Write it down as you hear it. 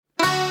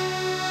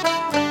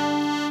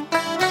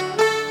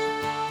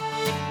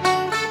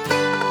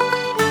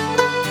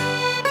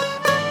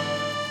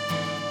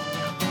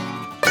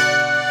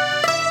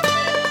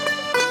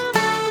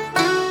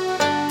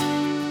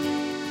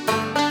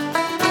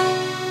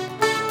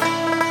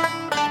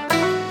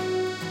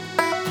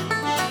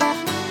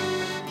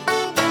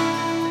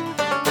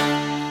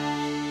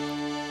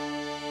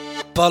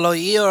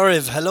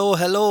Baloioriv,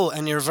 hello,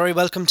 and you're very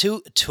welcome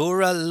to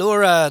Tura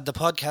Lura, the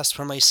podcast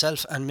for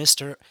myself and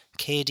Mr.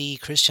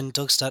 KD Christian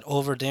Dugstad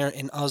over there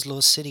in Oslo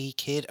City.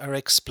 Kid are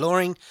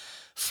exploring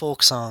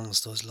folk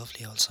songs, those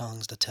lovely old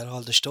songs that tell all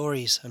the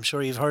stories. I'm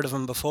sure you've heard of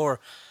them before.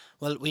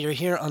 Well, we are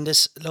here on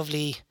this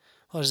lovely,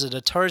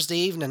 a Thursday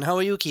evening. How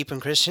are you keeping,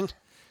 Christian?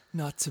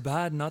 Not too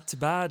bad, not too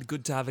bad.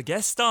 Good to have a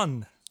guest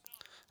on.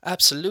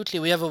 Absolutely,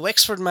 we have a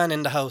Wexford man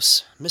in the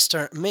house,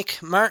 Mr.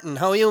 Mick Martin.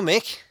 How are you,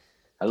 Mick?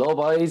 Hello,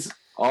 boys.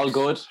 All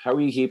good. How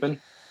are you keeping?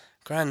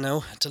 Grand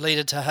now.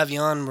 Delighted to have you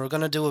on. We're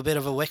going to do a bit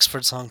of a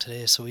Wexford song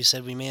today, so we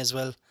said we may as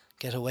well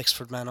get a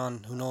Wexford man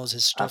on who knows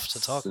his stuff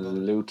to talk about.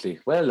 Absolutely.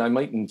 Well, I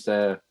mightn't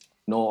know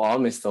all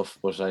my stuff,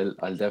 but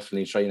I'll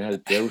definitely try and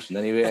help you out in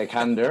any way I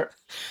can there.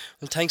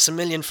 Well, thanks a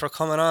million for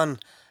coming on.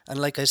 And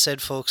like I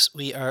said, folks,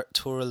 we are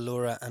Tura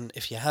Lura, and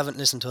if you haven't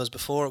listened to us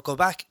before, go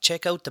back,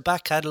 check out the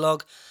back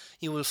catalogue.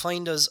 You will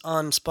find us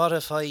on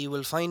Spotify, you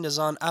will find us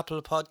on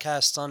Apple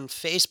Podcasts, on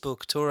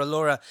Facebook, Tura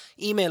Lura.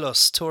 Email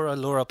us,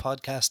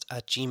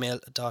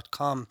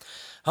 turalurapodcast@gmail.com.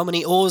 How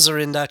many O's are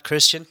in that,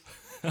 Christian?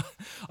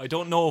 I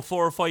don't know,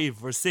 4 or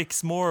 5 or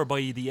 6 more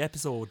by the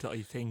episode,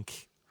 I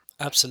think.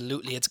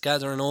 Absolutely, it's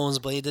gathering O's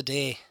by the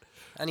day.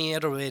 Any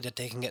other way that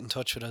they can get in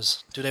touch with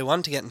us? Do they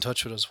want to get in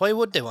touch with us? Why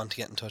would they want to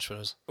get in touch with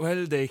us?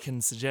 Well, they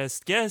can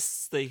suggest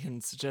guests, they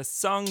can suggest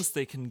songs,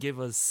 they can give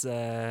us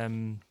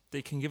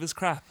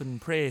crap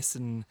and praise,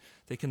 and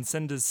they can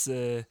send us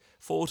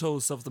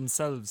photos of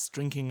themselves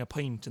drinking a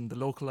pint in the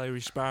local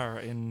Irish bar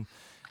in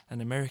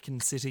an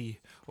American city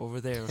over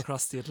there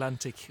across the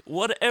Atlantic.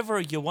 Whatever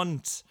you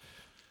want.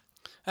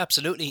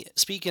 Absolutely.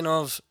 Speaking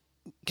of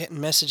getting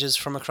messages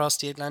from across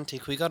the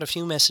Atlantic, we got a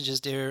few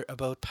messages there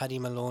about Paddy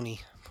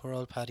Maloney. Poor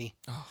old Paddy.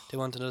 Oh. They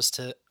wanted us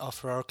to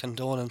offer our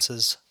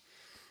condolences.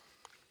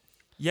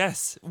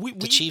 Yes.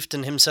 The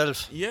chieftain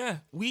himself. Yeah.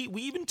 We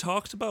even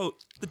talked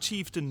about the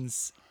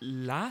chieftains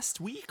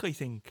last week, I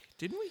think.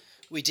 Didn't we?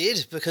 We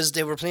did, because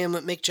they were playing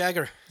with Mick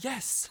Jagger.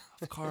 Yes,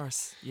 of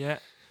course. Yeah.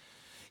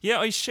 Yeah,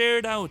 I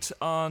shared out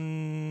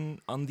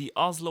on the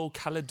Oslo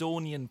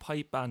Caledonian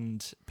Pipe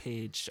Band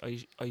page.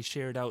 I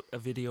shared out a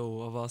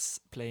video of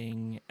us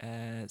playing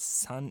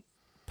San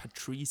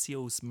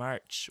Patricio's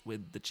March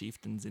with the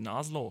chieftains in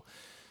Oslo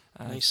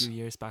nice. A few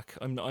years back.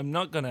 I'm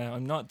not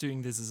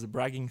doing this as a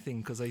bragging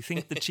thing, because I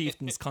think the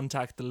chieftains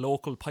contact the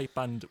local pipe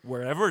band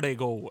wherever they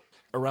go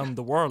around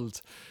the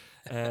world.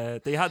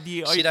 They had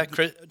the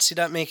see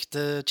that make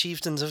the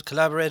chieftains have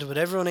collaborated with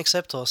everyone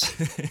except us.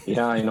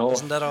 Yeah, I know.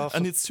 Isn't that awful?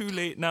 And it's too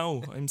late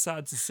now, I'm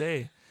sad to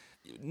say.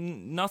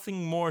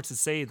 Nothing more to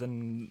say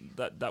than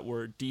that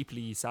we're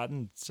deeply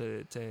saddened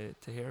to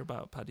hear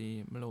about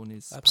Paddy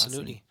Maloney's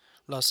absolutely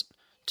passing. Lost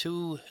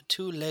two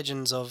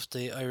legends of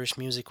the Irish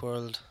music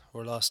world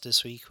were lost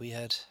this week. We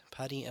had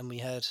Paddy and we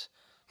had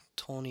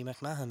Tony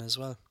McMahon as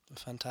well, a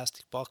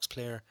fantastic box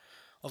player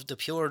of the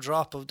pure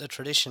drop of the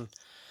tradition.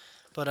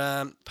 But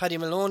Paddy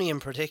Maloney in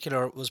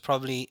particular was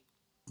probably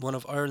one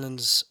of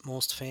Ireland's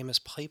most famous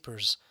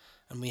pipers.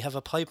 And we have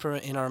a piper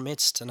in our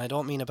midst, and I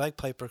don't mean a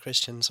bagpiper,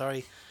 Christian,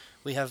 sorry.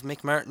 We have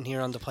Mick Martin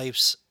here on the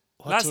pipes.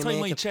 Last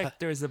time I checked,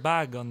 there's a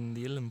bag on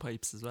the uilleann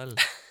pipes as well.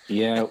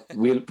 Yeah,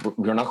 we're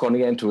not going to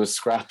get into a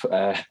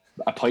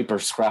piper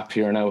scrap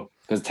here now,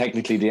 because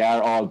technically they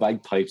are all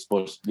bagpipes,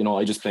 but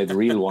I just play the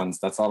real ones.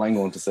 That's all I'm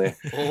going to say.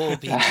 Oh,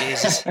 be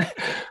Jesus!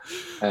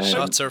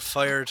 Shots are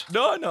fired.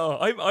 No,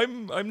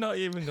 I'm not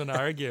even going to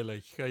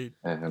argue.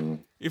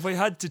 If I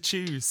had to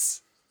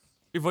choose,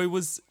 if I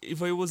was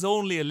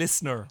only a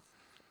listener,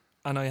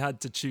 and I had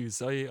to choose,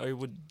 I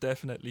would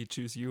definitely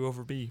choose you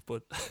over me.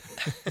 But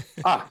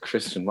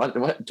Christian, what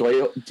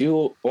do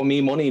you owe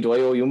me money? Do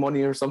I owe you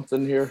money or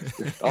something here?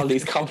 All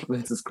these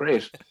compliments is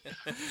great.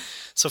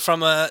 So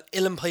from a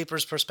uilleann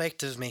piper's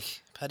perspective, Mick,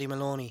 Paddy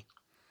Maloney.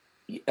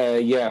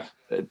 Yeah,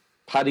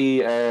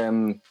 Paddy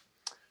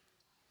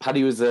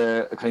was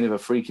a kind of a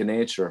freak of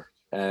nature.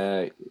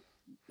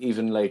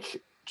 Even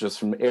just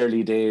from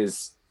early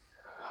days,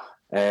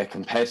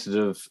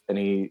 competitive, and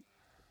he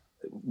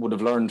would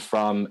have learned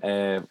from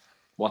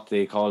what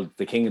they called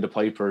the King of the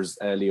Pipers,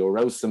 Leo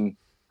Rowsome,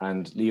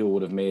 and Leo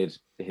would have made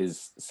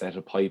his set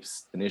of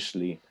pipes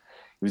initially. He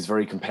was a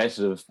very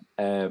competitive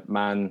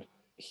man.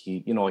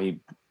 He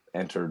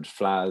entered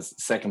Flas.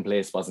 Second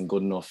place wasn't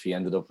good enough. He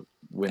ended up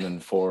winning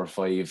 4 or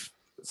 5,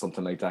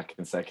 something like that,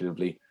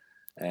 consecutively.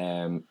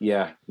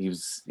 He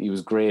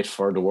was great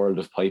for the world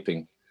of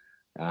piping,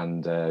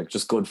 and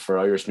just good for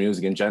Irish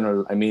music in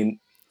general. I mean,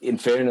 in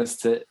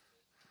fairness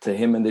to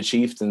him and the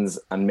chieftains,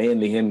 and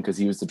mainly him, because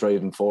he was the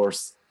driving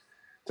force,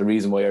 the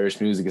reason why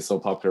Irish music is so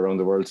popular around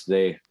the world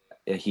today,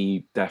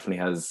 he definitely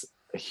has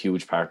a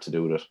huge part to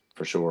do with it,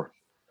 for sure.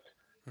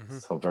 Mm-hmm.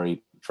 So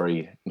very,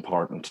 very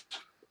important,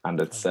 and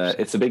it's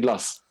a big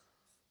loss.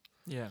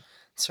 Yeah,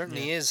 it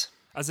certainly is.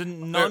 As a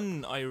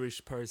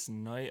non-Irish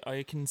person,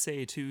 I can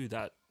say too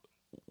that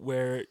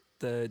where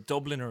the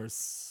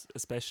Dubliners,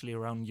 especially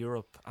around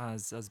Europe,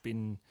 has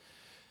been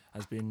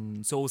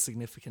so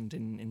significant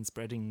in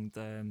spreading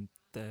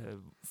the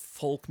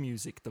folk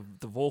music,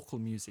 the vocal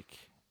music,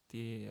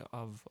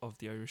 of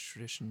the Irish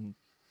tradition.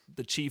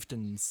 the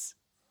Chieftains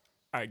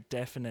are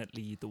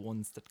definitely the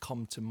ones that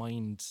come to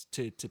mind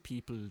to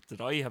people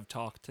that I have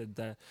talked to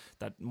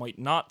that might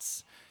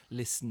not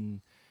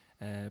listen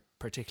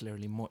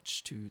particularly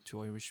much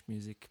to Irish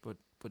music, but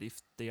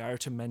if they are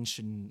to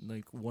mention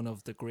like one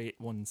of the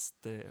great ones,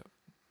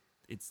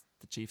 it's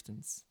the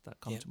Chieftains that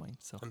come to mind.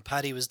 So, and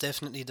Paddy was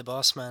definitely the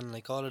boss man.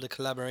 Like all of the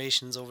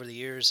collaborations over the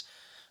years,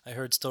 I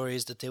heard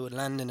stories that they would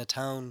land in a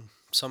town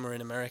somewhere in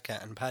America,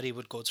 and Paddy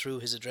would go through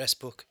his address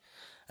book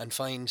and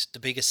find the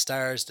biggest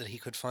stars that he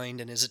could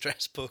find in his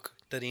address book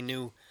that he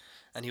knew,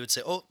 and he would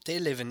say, "Oh, they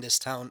live in this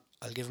town.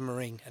 I'll give him a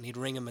ring," and he'd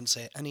ring him and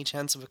say, "Any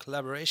chance of a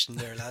collaboration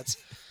there, lads?"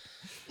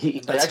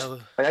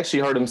 I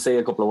actually heard him say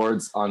a couple of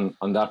words on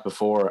that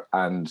before,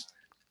 and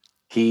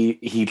he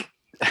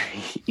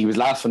he was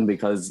laughing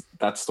because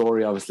that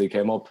story obviously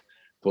came up,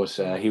 but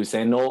he was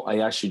saying, "No, I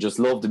actually just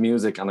love the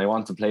music and I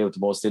want to play with the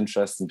most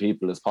interesting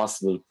people as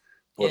possible."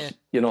 But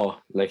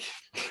like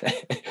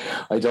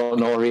I don't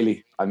know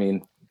really. I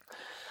mean,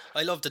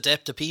 I love the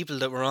depth of people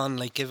that were on,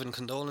 like giving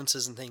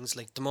condolences and things.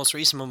 Like the most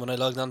recent one when I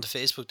logged onto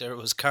Facebook, there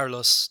was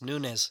Carlos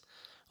Nunez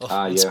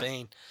in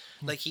Spain.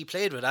 Like he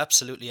played with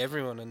absolutely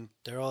everyone, and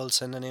they're all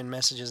sending in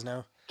messages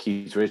now.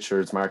 Keith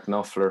Richards, Mark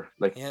Knopfler,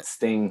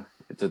 Sting.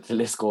 The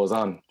list goes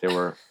on. They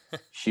were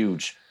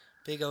huge.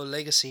 Big old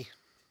legacy.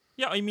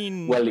 Yeah, I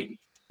mean, well,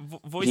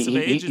 Voice of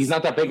Ages. He's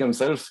not that big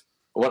himself.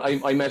 Well,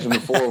 I met him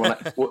before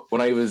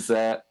when I was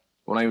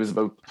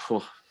about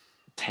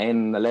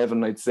 10,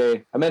 11, I'd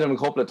say. I met him a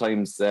couple of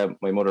times.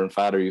 My mother and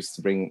father used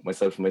to bring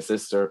myself and my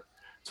sister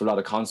to a lot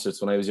of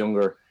concerts when I was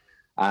younger.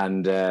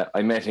 And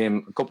I met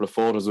him, a couple of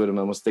photos with him.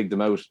 I must dig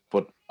them out.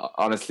 But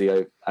honestly,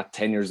 at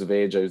 10 years of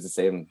age, I was the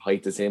same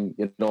height as him.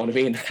 You know what I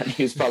mean? And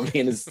he was probably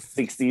in his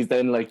 60s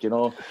then, like,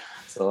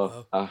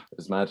 So it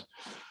was mad.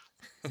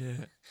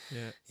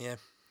 Yeah,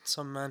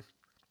 some man.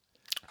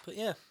 But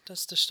yeah,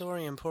 that's the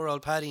story. And poor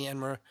old Paddy.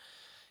 And we're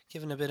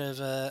giving a bit of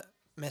a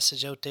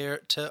message out there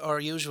to our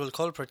usual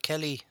culprit,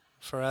 Kelly,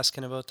 for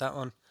asking about that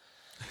one.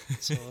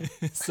 So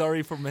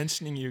sorry for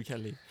mentioning you,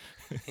 Kelly.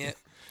 Yeah.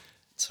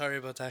 Sorry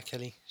about that,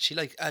 Kelly. She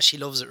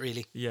loves it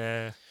really.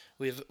 Yeah.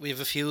 We have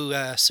a few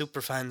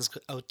super fans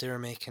out there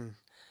making.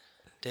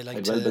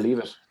 I'd well believe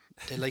it.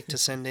 They like to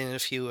send in a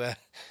few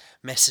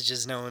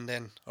messages now and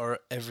then, or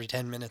every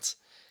 10 minutes.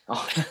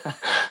 Oh,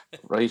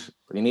 right.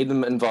 You need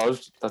them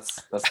involved.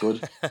 That's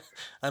good.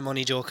 I'm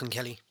only joking,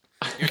 Kelly.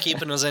 You're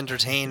keeping us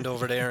entertained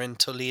over there in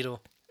Toledo.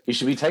 You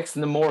should be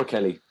texting them more,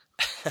 Kelly.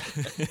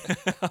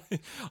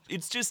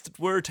 It's just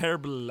we're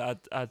terrible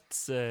at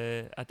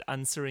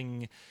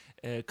answering.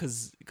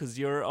 Because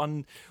you're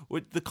on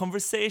with the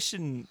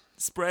conversation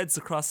spreads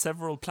across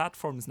several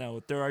platforms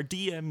now. There are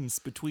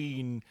DMs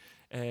between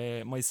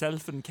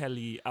myself and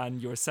Kelly,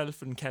 and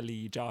yourself and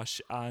Kelly,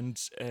 Josh, and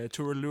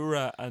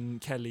Turalura and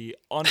Kelly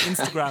on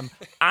Instagram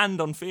and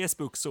on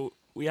Facebook. So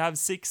we have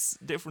 6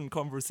 different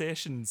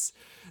conversations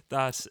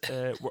that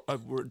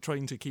we're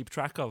trying to keep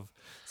track of.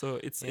 So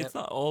it's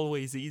not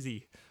always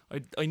easy.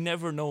 I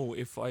never know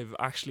if I've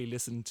actually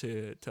listened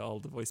to all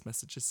the voice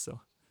messages.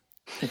 So.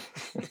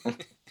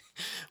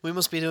 We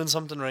must be doing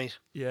something right.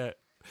 Yeah.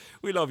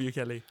 We love you,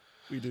 Kelly.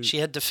 We do. She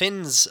had the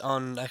Finns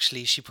on,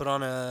 actually. She put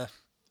on a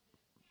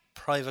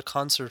private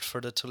concert for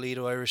the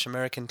Toledo Irish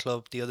American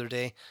Club the other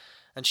day,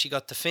 and she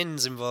got the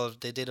Finns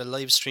involved. They did a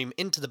live stream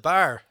into the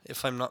bar,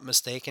 if I'm not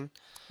mistaken.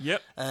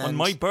 Yep. On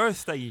my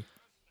birthday.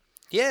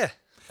 Yeah.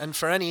 And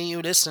for any of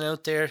you listening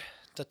out there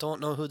that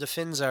don't know who the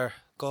Finns are,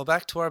 go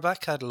back to our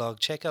back catalogue.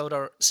 Check out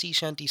our Sea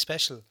Shanty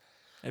special.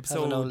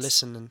 Episode. Have a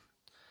listen.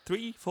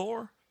 3,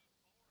 4,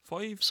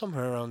 5,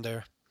 somewhere around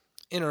there,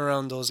 in or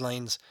around those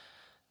lines.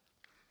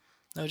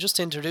 Now, just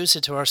to introduce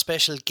you to our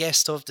special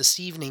guest of this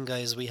evening,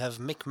 guys, we have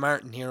Mick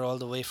Martin here all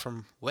the way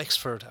from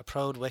Wexford, a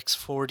proud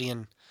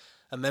Wexfordian,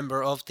 a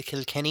member of the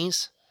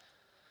Kilkennys,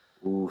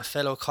 a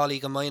fellow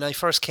colleague of mine. I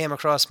first came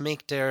across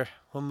Mick there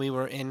when we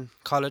were in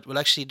college. Well,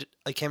 actually,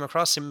 I came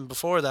across him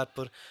before that,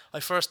 but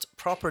I first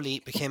properly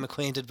became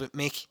acquainted with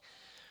Mick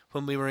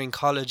when we were in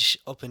college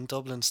up in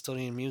Dublin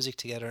studying music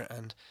together,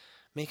 and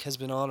Mick has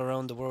been all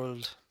around the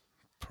world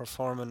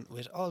performing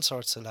with all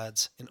sorts of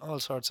lads in all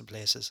sorts of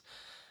places,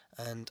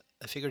 and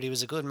I figured he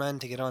was a good man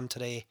to get on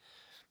today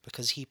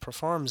because he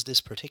performs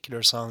this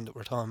particular song that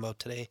we're talking about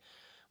today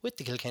with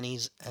the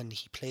Kilkennys, and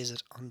he plays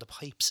it on the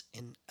pipes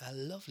in a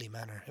lovely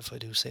manner, if I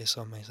do say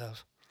so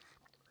myself.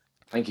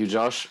 Thank you,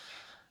 Josh.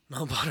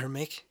 No bother,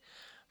 Mick.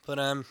 But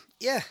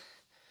yeah,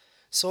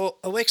 so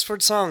a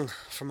Wexford song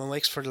from a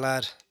Wexford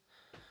lad.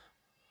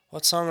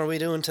 What song are we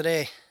doing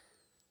today?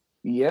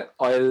 Yeah,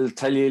 I'll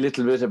tell you a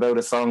little bit about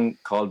a song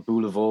called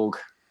Boule of Vogue,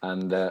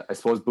 and I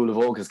suppose Boule of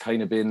Vogue has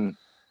kind of been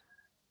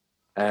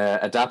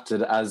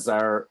adapted as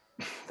our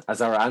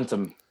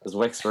anthem, as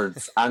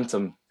Wexford's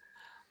anthem,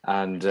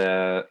 and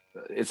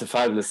it's a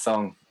fabulous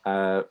song,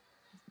 a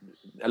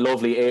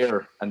lovely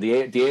air, and the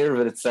air of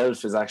it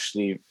itself is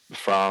actually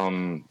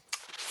from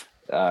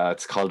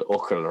it's called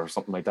Uckle or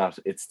something like that.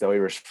 It's the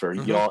Irish for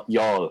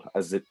Youghal,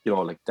 as it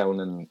like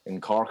down in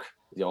Cork.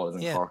 Youghal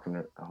is in Cork,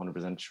 I'm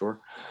 100%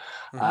 sure.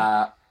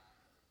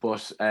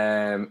 But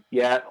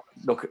yeah,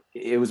 look,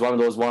 it was one of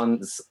those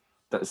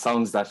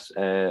songs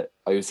that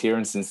I was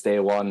hearing since day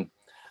one,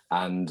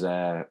 and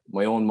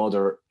my own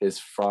mother is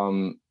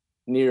from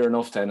near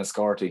enough to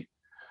Enniscorthy,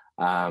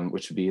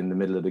 which would be in the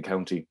middle of the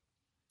county,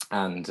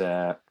 and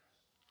that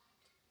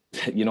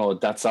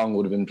song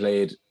would have been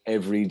played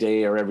every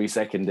day or every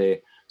second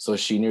day. So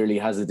she nearly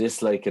has a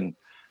dislike to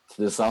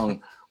the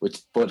song,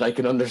 but I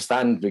can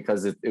understand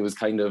because it was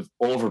kind of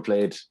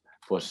overplayed.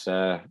 But it's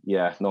a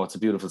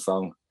beautiful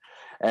song.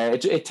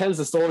 It tells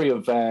the story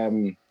of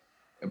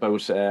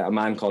about a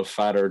man called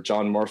Father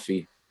John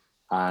Murphy,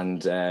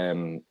 and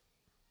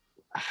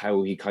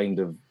how he kind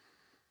of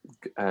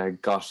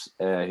got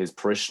his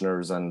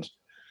parishioners and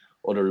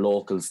other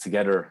locals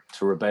together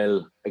to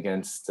rebel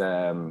against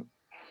the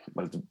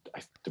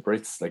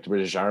Brits, like the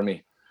British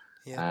Army.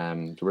 Yeah.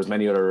 There was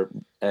many other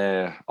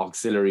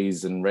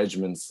auxiliaries and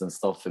regiments and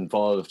stuff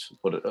involved,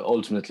 but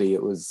ultimately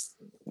it was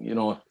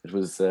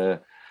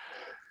the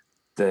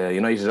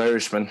United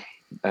Irishmen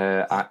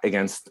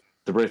against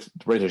the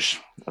British.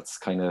 That's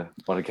kind of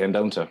what it came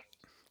down to.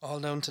 All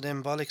down to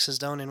them bollocks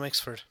down in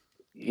Wexford.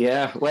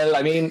 Yeah, well,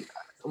 I mean,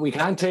 we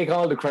can't take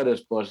all the credit,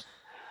 but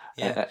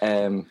yeah.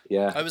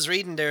 I was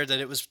reading there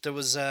that there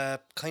was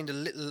kind of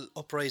little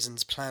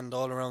uprisings planned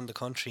all around the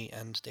country,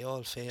 and they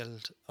all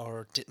failed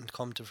or didn't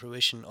come to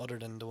fruition, other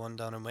than the one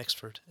down in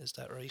Wexford. Is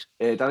that right?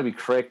 That'd be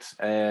correct.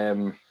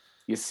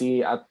 You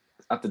see, at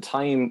the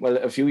time, well,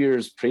 a few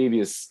years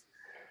previous,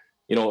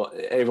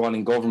 everyone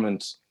in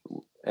government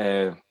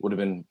would have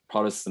been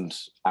Protestant,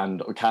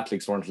 and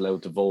Catholics weren't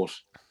allowed to vote.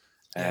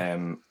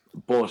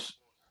 But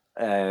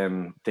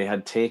they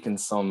had taken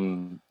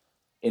some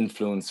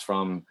influence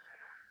from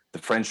the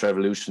French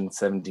Revolution,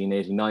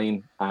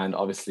 1789, and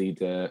obviously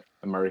the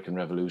American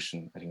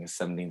Revolution, I think it's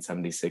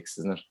 1776,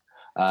 isn't it?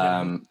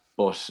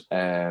 But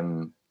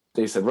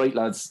they said, right,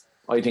 lads,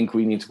 I think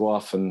we need to go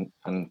off and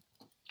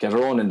get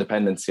our own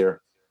independence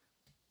here.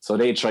 So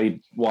they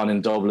tried one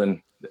in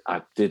Dublin.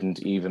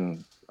 Didn't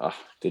even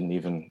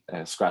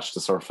scratch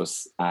the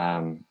surface.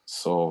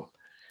 So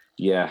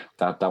yeah,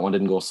 that one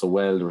didn't go so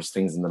well. There was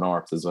things in the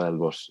north as well,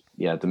 but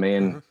yeah, the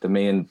main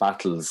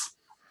battles,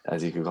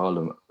 as you could call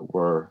them,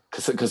 were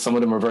because some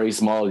of them were very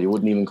small. You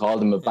wouldn't even call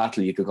them a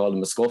battle. You could call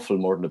them a scuffle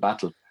more than a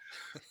battle.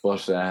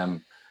 But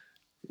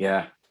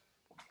yeah.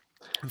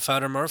 And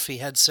Father Murphy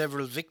had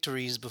several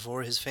victories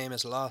before his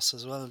famous loss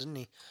as well, didn't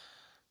he?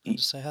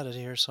 I had it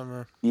here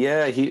somewhere.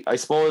 Yeah, I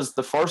suppose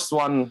the first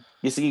one,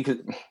 you see,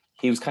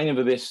 he was kind of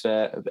a bit,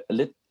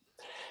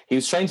 he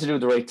was trying to do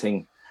the right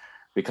thing,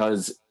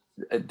 because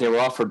they were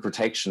offered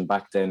protection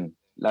back then.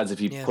 Lads, if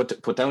you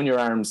put down your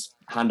arms,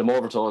 hand them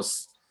over to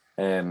us,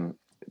 other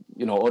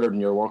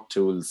than your work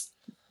tools,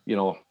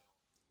 we'll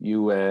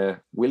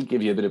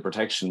give you a bit of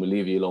protection, we'll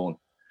leave you alone.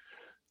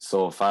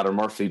 So Father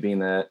Murphy,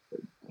 being a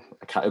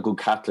good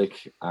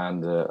Catholic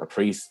and a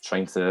priest,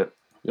 trying to,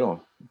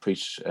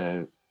 preach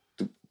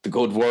the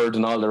good word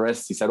and all the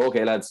rest, he said,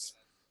 okay, lads,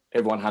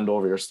 everyone hand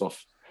over your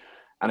stuff.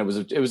 And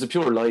it was a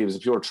pure lie, it was a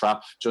pure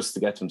trap just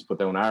to get them to put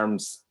down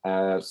arms.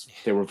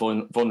 They were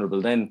vulnerable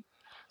then.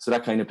 So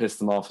that kind of pissed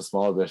them off a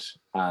small bit.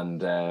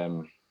 And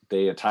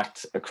they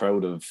attacked a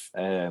crowd of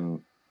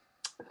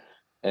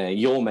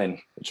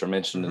yeomen, which are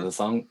mentioned in the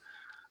song,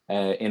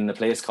 in a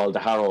place called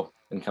the Harrow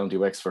in County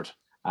Wexford.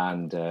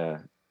 And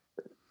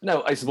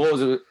now, I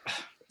suppose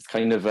it's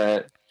kind of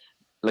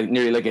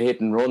nearly like a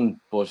hit and run,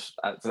 but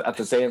at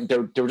the same, they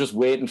were just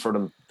waiting for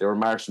them. They were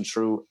marching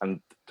through, and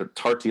there were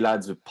 30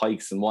 lads with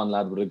pikes and one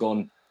lad with a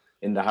gun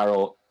in the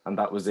Harrow, and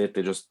that was it.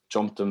 They just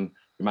jumped them.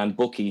 Your man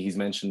Bucky, he's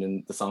mentioned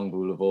in the song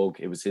Bull of Oak,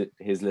 it was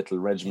his little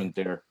regiment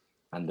there,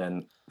 and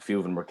then a few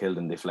of them were killed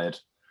and they fled.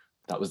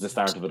 That was the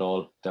start of it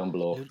all down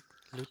below.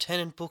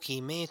 Lieutenant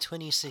Bucky, May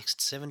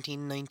 26th,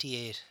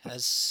 1798,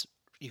 as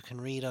you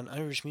can read on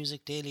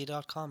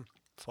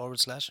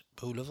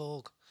irishmusicdaily.com/Bull of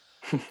Oak.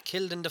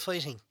 Killed in the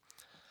fighting.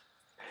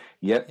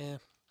 Yep. Yeah.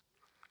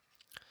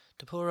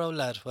 The poor old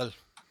lad. Well,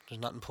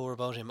 there's nothing poor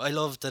about him. I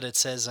love that it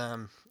says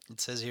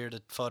here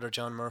that Father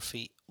John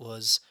Murphy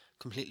was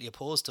completely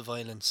opposed to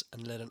violence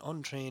and led an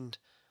untrained,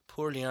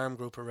 poorly armed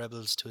group of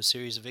rebels to a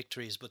series of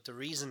victories. But the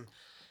reason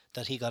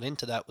that he got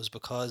into that was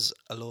because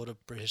a load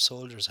of British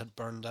soldiers had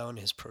burned down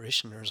his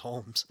parishioners'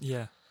 homes.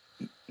 Yeah.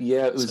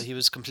 So he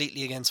was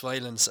completely against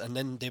violence, and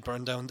then they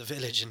burned down the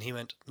village, and he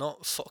went, "No,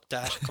 fuck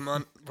that! Come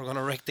on, we're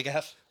gonna wreck the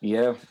gaff."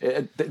 Yeah,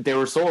 they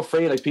were so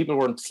afraid. Like, people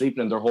weren't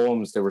sleeping in their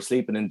homes; they were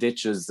sleeping in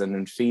ditches and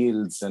in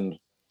fields, and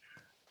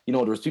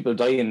there was people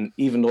dying,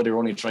 even though they were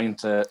only trying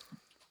to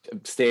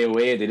stay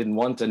away. They didn't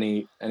want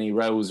any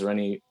rows or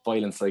any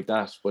violence like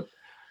that. But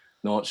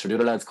no, sure, the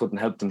other lads couldn't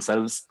help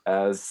themselves,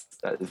 as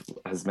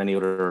many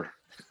other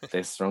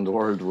places around the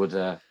world would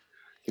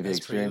give you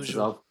experiences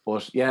of.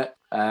 But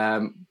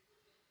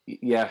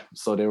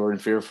so they were in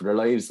fear for their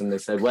lives, and they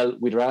said, well,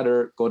 we'd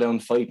rather go down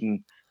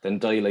fighting than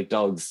die like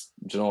dogs,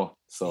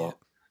 so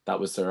that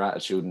was their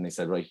attitude, and they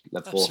said, right,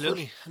 let's go for it.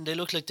 Absolutely. And they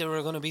looked like they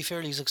were going to be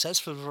fairly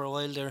successful for a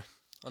while there,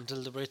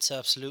 until the Brits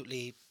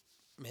absolutely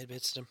made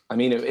bits of them. I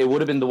mean, it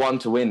would have been the one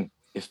to win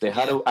if they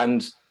had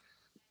and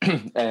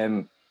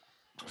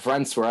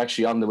France were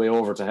actually on the way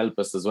over to help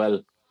us as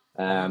well.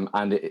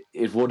 And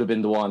it would have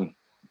been the one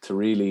to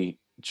really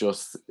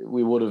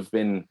we would have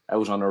been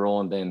out on our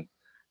own then,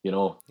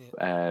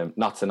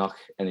 not to knock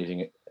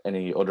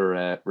any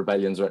other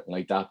rebellions or anything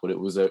like that, but it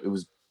was at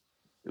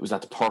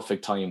the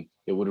perfect time.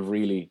 It would have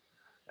really,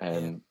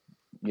 And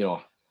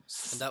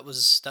that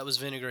was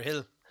Vinegar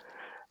Hill.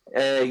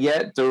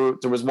 There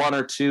was one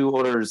or two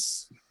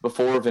others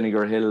before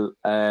Vinegar Hill.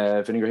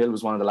 Vinegar Hill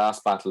was one of the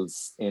last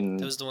battles in.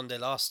 That was the one they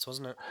lost,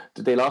 wasn't it?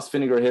 They lost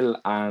Vinegar Hill,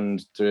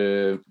 and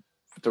there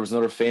was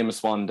another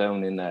famous one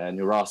down in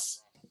New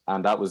Ross,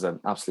 and that was an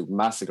absolute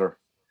massacre.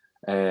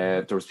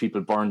 There was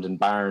people burned in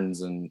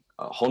barns and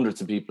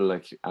hundreds of people,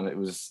 and it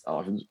was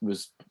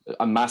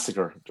a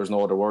massacre. There's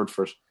no other word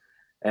for it.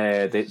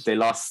 They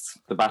lost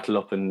the battle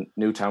up in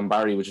Newtown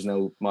Barry, which is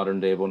now modern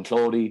day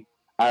Bunclody.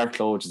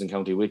 Arklow, which is in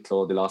County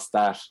Wicklow, they lost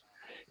that.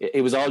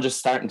 It was all just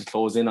starting to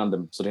close in on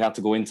them, so they had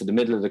to go into the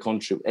middle of the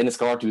country.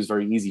 Enniscorthy was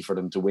very easy for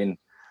them to win,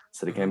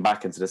 so they came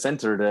back into the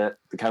centre of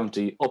the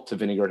county, up to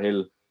Vinegar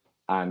Hill,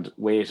 and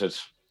waited.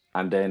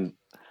 And then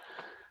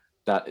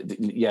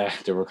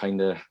they were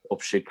kind of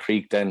up shit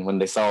creek then when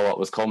they saw what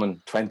was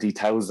coming.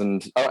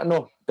 20,000.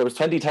 No, there was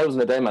 20,000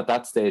 of them at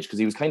that stage, because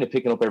he was kind of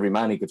picking up every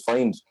man he could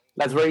find.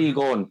 Lads, where are you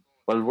going?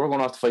 Well, we're going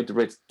to have to fight the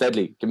Brits.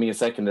 Deadly, give me a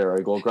second there.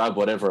 I go grab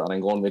whatever, and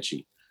I'm going with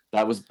you.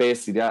 That was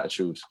basically the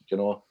attitude,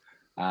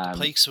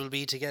 Pikes will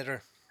be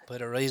together by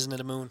the rising of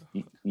the moon.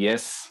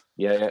 Yes,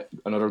 yeah,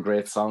 another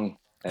great song.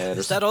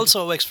 Is that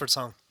also a Wexford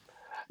song?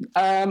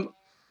 Pikes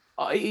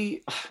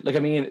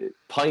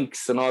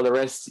and all the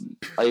rest,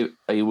 I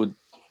would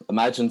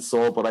imagine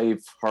so, but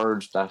I've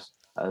heard that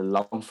a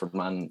Longford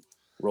man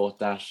wrote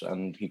that,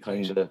 and he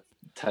kind of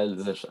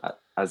tells it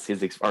as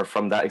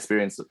from that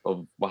experience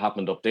of what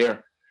happened up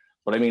there.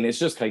 But it's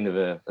just kind of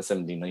a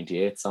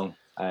 1798 song.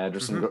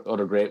 There's some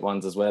other great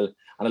ones as well,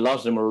 and a lot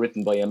of them were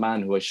written by a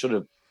man who I should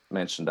have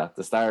mentioned at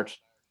the start.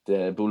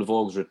 The Bull of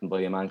Ogues written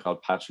by a man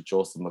called Patrick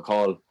Joseph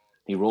McCall.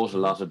 He wrote a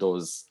lot of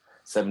those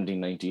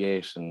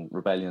 1798 and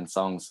rebellion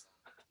songs.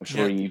 I'm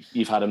sure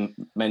you've had him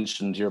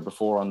mentioned here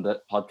before on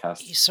the podcast.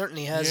 He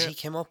certainly has. Yeah. He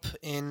came up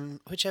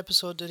in... Which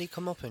episode did he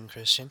come up in,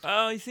 Christian?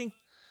 I think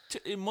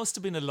it must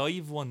have been a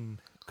live one,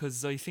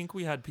 because I think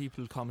we had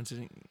people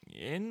commenting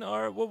in,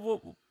 or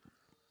what?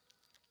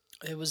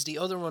 It was the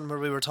other one where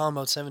we were talking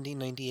about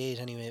 1798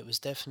 anyway. It was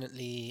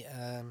definitely...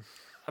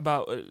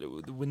 about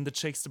when the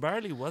Shakes the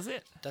Barley, was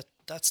it?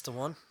 That's the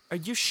one. Are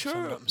you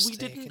sure we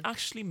didn't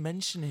actually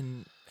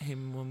mention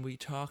him when we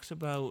talked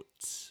about...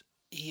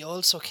 He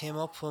also came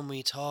up when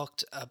we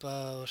talked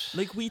about...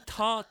 we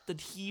thought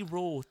that he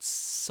wrote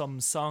some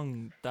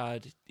song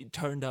that it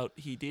turned out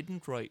he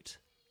didn't write.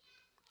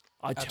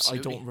 I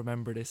don't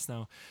remember this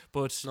now.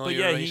 But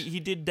yeah, right. he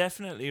did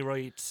definitely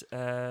write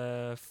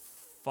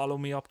Follow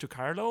Me Up to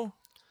Carlow.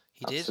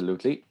 He did.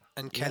 Absolutely.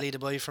 And Kelly the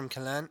Boy from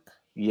Killan.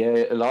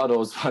 Yeah, a lot of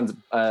those ones.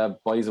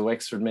 Boys of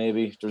Wexford,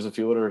 maybe. There's a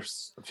few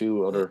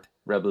other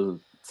rebel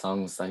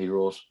songs that he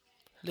wrote.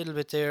 A little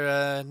bit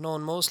there,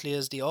 known mostly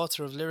as the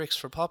author of lyrics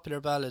for popular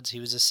ballads. He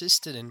was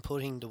assisted in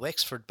putting the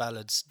Wexford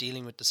ballads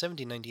dealing with the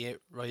 1798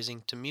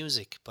 rising to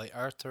music by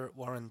Arthur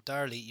Warren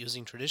Darley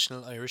using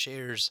traditional Irish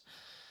airs.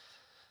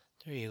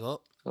 There you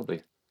go.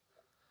 Lovely.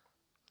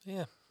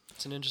 Yeah,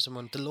 it's an interesting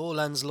one. The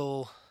Lowlands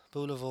Low,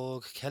 Bull of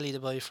Ogue, Kelly the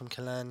Boy from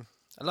Killan.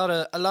 A lot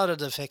of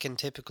the fucking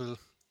typical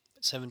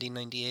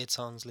 1798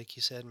 songs, like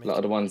you said. Mick. A lot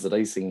of the ones that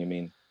I sing, you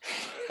mean?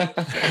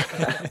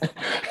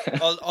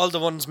 all the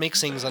ones Mick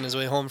sings on his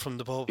way home from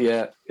the pub.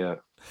 Yeah.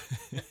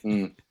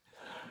 Mm.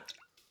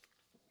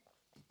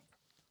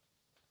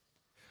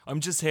 I'm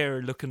just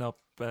here looking up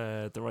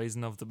the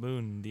Rising of the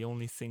Moon. The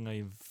only thing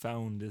I've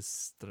found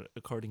is that,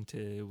 according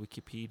to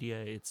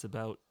Wikipedia, it's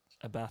about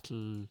a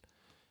battle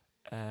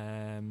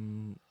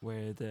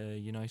where the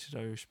United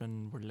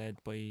Irishmen were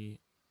led by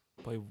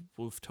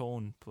Wolfe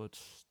Tone, but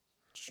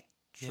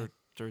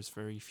there's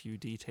very few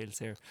details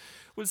here.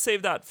 We'll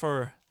save that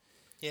for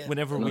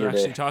whenever we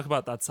actually talk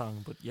about that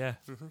song. But yeah,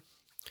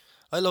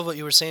 I love what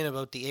you were saying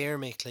about the air,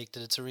 Mick. Like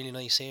that, it's a really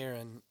nice air,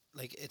 and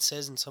like it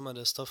says in some of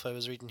the stuff I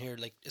was reading here,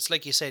 like it's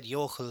like you said,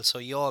 Yokel. So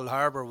Youghal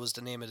Harbour was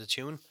the name of the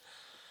tune,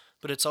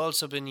 but it's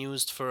also been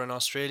used for an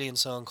Australian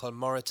song called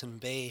Moreton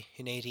Bay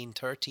in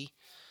 1830,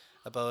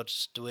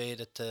 about the way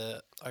that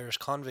the Irish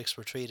convicts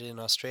were treated in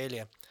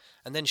Australia.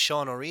 And then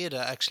Sean O'Riordan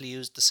actually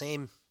used the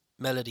same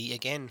melody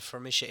again for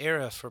Misha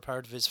Era for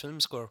part of his film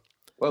score.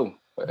 Wow,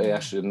 I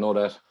actually didn't know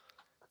that.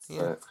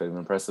 It's kind of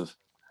impressive.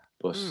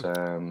 But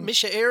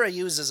Misha Era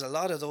uses a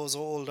lot of those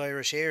old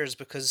Irish airs,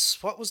 because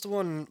what was the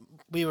one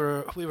we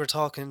were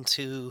talking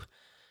to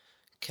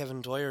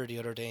Kevin Dwyer the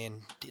other day,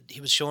 and he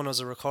was showing us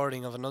a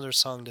recording of another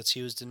song that's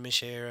used in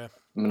Misha Era.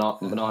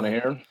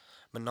 Mononaghairn?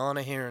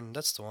 Mononaghairn,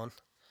 that's the one.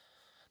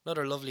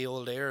 Another lovely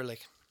old air,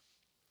 like.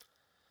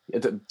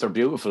 They're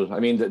beautiful. I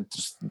mean,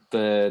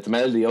 the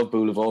melody of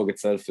Bull of Ogue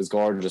itself is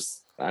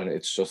gorgeous, and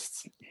it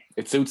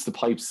suits the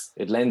pipes.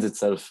 It lends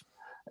itself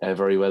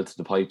very well to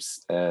the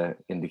pipes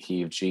in the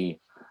key of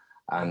G,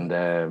 and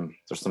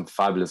there's some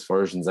fabulous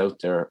versions out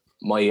there.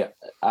 My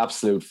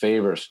absolute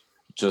favourite,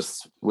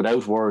 just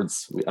without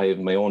words. I have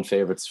my own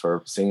favourites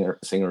for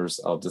singers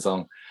of the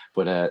song,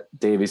 but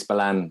Davy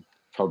Spillane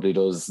probably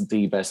does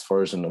the best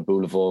version of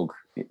Boule Vogue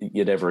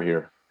you'd ever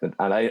hear.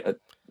 And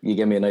you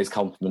gave me a nice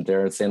compliment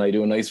there and saying I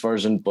do a nice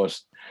version, but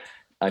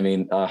I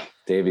mean,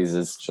 Davies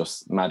is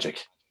just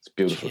magic. It's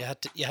beautiful.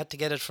 You had to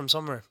get it from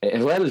somewhere.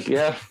 Well,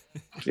 yeah.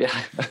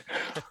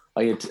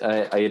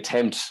 I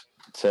attempt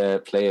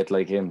to play it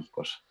like him,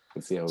 but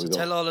we'll see how we go.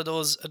 Tell all of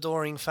those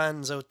adoring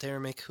fans out there,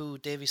 Mick, who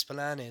Davy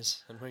Spillane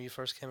is and where you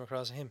first came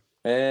across him.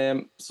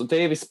 So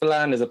Davy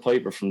Spillane is a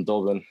piper from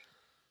Dublin.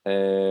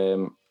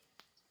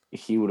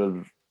 He would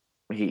have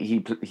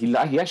he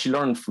actually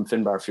learned from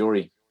Finbar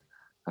Fury,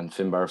 and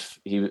Finbar's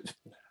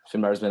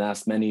been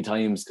asked many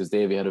times because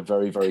Davy had a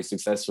very, very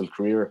successful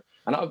career,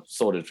 and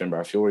so did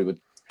Finbar Fury. But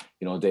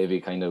Davy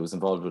kind of was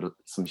involved with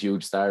some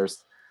huge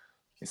stars.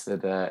 He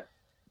said,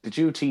 "Did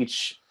you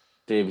teach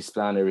Davy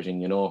Spillane everything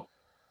you know?"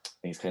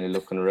 And he's kind of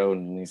looking around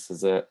and he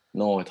says,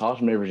 "No, I taught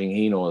him everything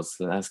he knows.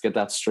 Let's get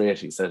that straight."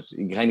 He said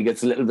he kind of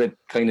gets a little bit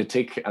kind of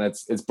tick, and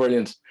it's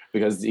brilliant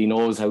because he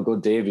knows how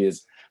good Davy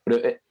is.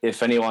 But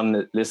if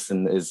anyone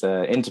listening is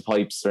into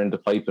pipes or into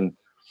piping,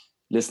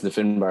 listen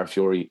to Finbar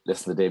Fury,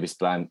 listen to Davy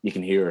Spillane. You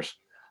can hear it.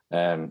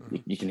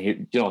 You can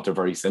hear, they're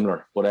very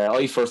similar. But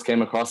I first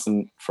came across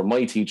him from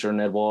my teacher,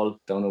 Ned Wall,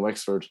 down in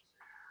Wexford.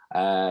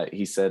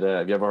 He said,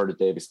 "Have you ever heard of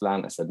Davy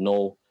Spillane?" I said,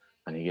 "No."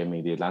 And he gave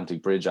me the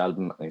Atlantic Bridge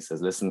album. And he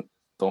says, "Listen,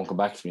 don't come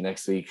back to me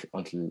next week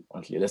until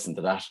you listen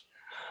to that."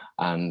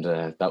 And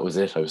that was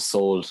it. I was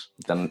sold.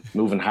 Then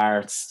Moving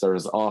Hearts,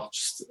 there's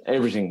just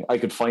everything I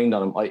could find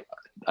on him.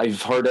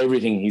 I've heard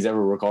everything he's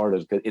ever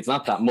recorded. It's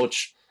not that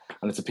much,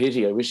 and it's a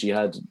pity. I wish he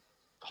had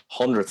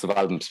hundreds of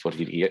albums, but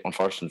he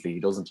unfortunately he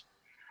doesn't.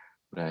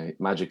 But a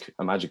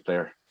magic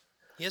player.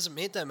 He hasn't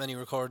made that many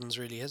recordings,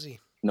 really, has he?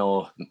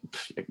 No,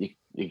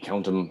 you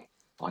count them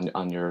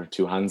on your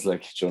two hands,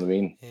 like, do you know what I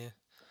mean?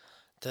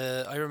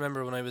 Yeah. I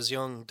remember when I was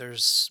young,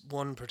 there's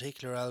one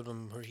particular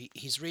album where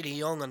he's really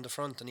young on the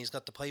front and he's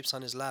got the pipes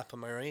on his lap.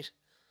 Am I right?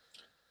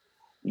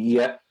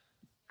 Yeah.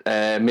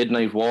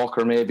 Midnight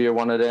Walker, maybe, or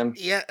one of them.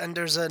 Yeah, and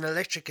there's an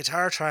electric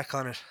guitar track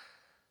on it.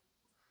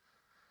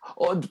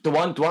 Oh, the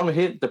one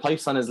with the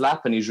pipes on his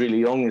lap and he's really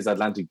young is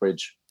Atlantic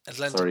Bridge.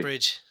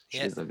 Bridge.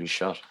 Yeah, jeez, I'd be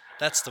shot.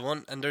 That's the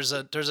one. And there's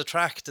a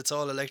track that's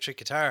all electric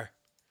guitar.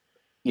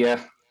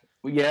 Yeah,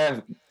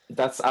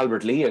 that's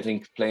Albert Lee, I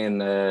think, playing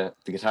the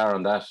guitar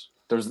on that.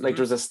 There's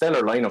a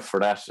stellar lineup for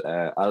that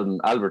album.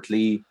 Albert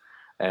Lee,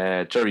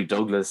 Jerry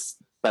Douglas,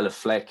 Bella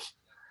Fleck,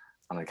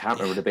 and I can't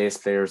remember the bass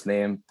player's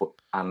name.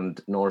 And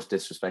no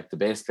disrespect to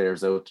bass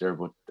players out there,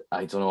 but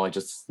I don't know. I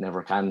just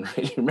never can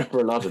really remember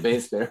a lot of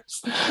bass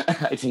players.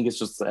 I think it's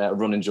just a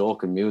running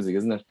joke in music,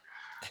 isn't it?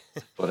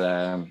 But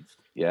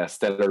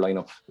stellar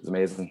lineup. It's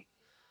amazing.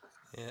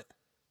 Yeah.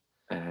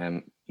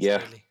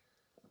 Certainly.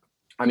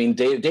 I mean,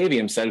 Davey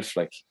himself,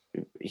 like,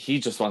 he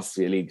just wants to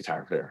be a lead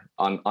guitar player.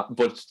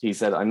 But he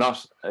said, "I'm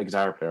not a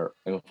guitar player.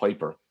 I'm a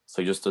piper."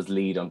 So he just does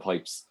lead on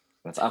pipes.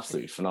 That's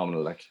absolutely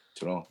phenomenal. Like,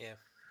 Yeah.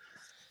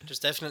 There's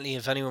definitely,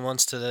 if anyone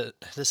wants to,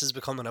 this is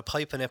becoming a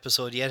piping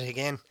episode yet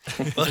again.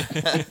 But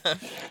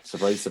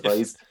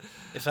surprise.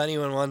 If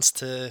anyone wants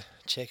to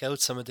check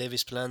out some of Davy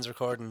Spillane's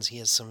recordings, he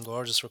has some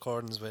gorgeous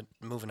recordings with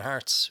Moving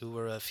Hearts, who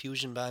were a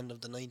fusion band of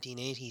the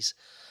 1980s.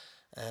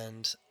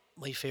 And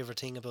my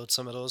favourite thing about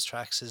some of those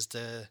tracks is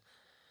the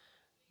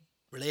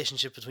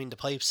relationship between the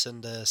pipes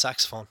and the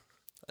saxophone.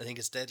 I think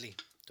it's deadly,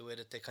 the way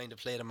that they kind of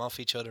play them off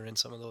each other in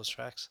some of those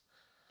tracks.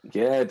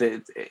 Yeah,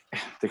 they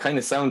kind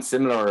of sound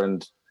similar,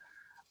 and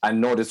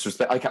no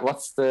disrespect.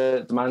 What's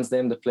the man's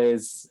name that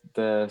plays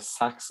the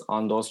sax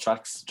on those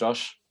tracks,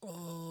 Josh?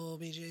 Oh,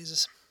 be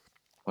Jesus.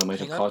 I might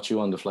have caught you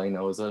on the fly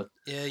now as well.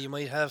 Yeah, you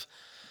might have.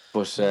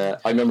 But I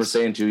remember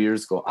saying 2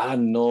 years ago,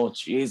 no,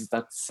 jeez,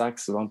 that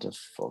sax I want to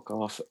fuck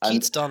off.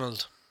 Keith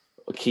Donald.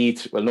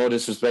 Keith, well, no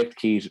disrespect,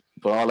 Keith,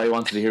 but all I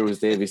wanted to hear was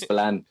Davy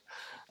Spillane.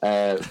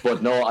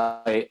 But no,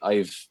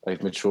 I've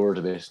matured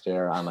a bit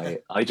there, and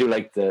I do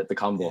like the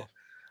combo. Yeah.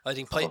 I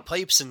think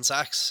pipes and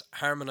sax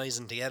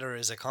harmonising together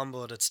is a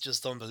combo that's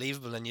just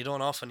unbelievable, and you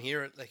don't often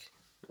hear it. Like,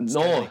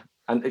 no,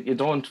 and you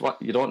don't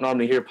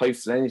normally hear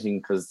pipes in anything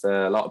because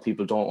a lot of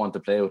people don't want to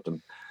play with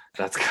them.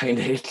 That's kind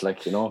of it,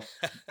 like,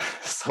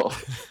 So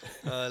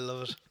I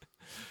love it.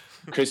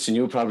 Christian,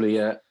 you probably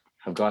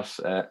have got.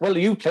 Well,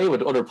 you play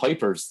with other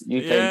pipers.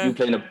 You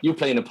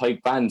play in a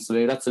pipe band, so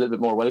maybe that's a little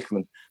bit more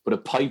welcoming. But a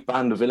pipe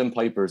band of villain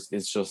pipers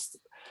is just.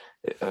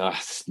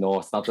 No,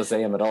 it's not the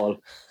same at all.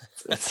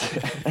 Are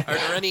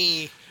there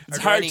any? It's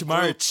hard to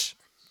march.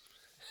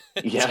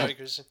 Yeah. Sorry,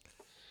 Christian.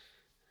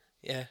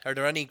 Yeah. Are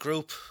there any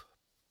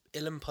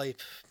uilleann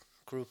pipe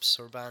groups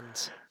or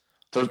bands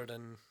other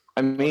than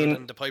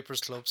the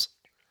Pipers Clubs?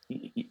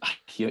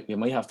 You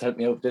might have to help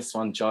me out with this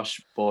one,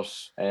 Josh. But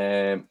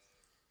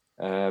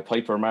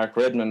piper Mark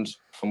Redmond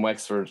from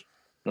Wexford,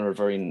 another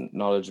very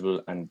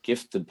knowledgeable and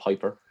gifted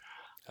piper.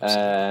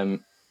 There's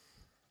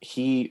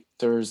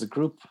a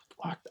group.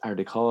 What are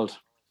they called?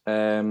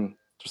 There's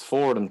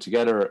four of them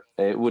together.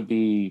 It would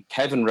be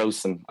Kevin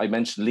Rowsome. I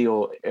mentioned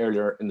Leo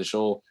earlier in the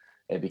show.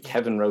 It'd be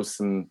Kevin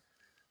Rowsome,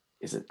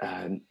 is it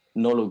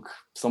Nulug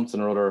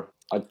something or other.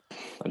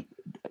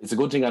 It's a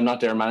good thing I'm not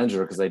their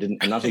manager because I'm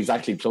not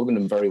exactly plugging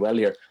them very well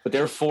here. But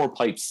they're 4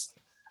 pipes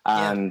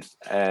and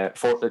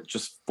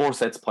just 4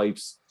 sets of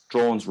pipes,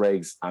 drones,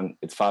 regs, and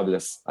it's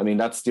fabulous. I mean,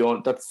 that's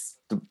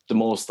the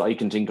most I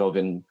can think of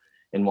in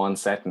one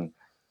setting.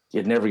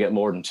 You'd never get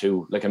more than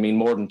 2. Like, I mean,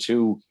 more than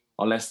 2,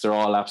 unless they're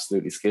all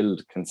absolutely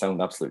skilled, can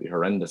sound absolutely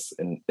horrendous,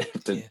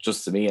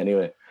 just to me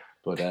anyway.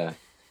 But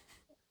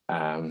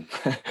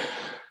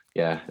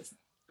yeah,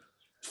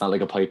 it's not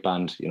like a pipe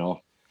band, you know.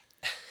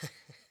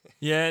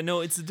 Yeah, no,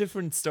 it's a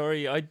different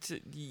story.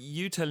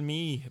 You tell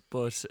me,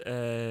 but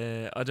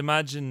I'd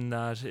imagine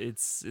that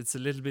it's a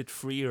little bit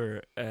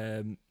freer.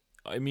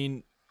 I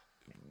mean,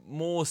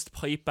 most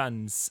pipe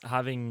bands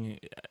having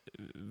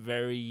a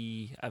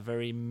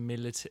very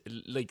military,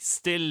 like,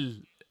 still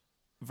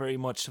very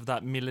much of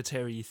that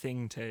military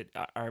thing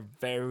are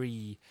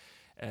very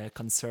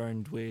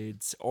concerned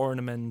with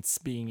ornaments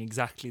being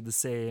exactly the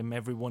same,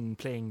 everyone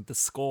playing the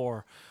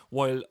score,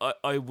 while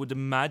I would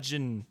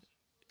imagine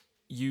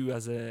you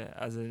as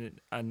an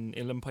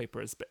uilleann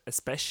piper,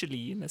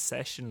 especially in a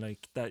session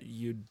like that,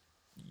 you'd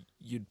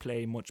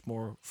play much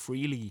more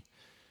freely.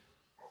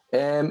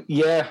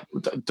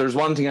 There's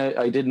one thing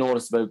I did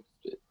notice about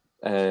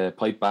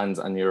pipe bands,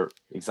 and you're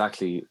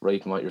exactly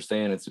right in what you're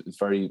saying. It's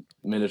very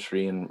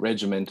military and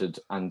regimented,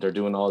 and they're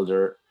doing all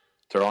their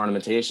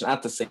ornamentation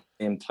at the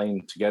same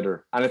time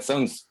together, and it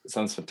sounds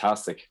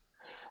fantastic.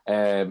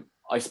 I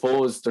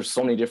suppose there's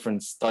so many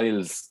different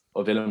styles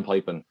of uilleann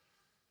piping.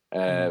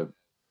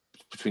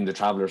 Between the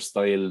Traveller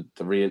style, you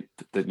have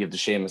the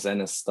Seamus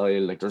Ennis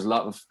style. Like, there's a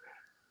lot of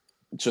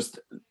just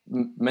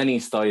many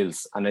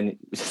styles, and then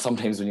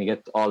sometimes when you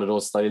get all of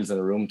those styles in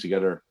a room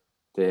together,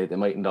 they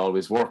mightn't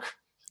always work.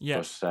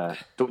 Yeah.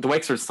 But the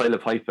Wexford style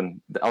of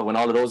piping, when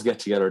all of those get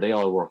together, they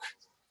all work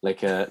like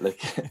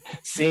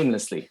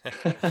seamlessly.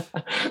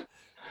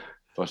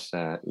 But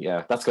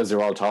that's because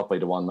they're all taught by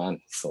the one man.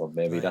 So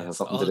maybe that has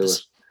something to do with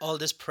it. All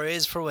this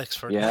praise for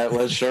Wexford. Yeah,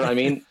 well, sure. I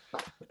mean,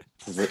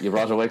 you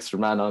brought a Wexford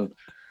man on.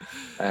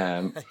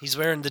 He's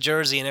wearing the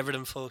jersey and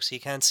everything, folks. You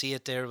can't see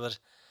it there, but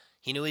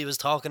he knew he was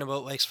talking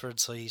about Wexford,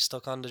 so he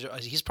stuck on the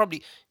jersey. He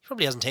probably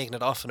hasn't taken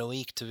it off in a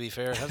week, to be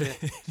fair, have you?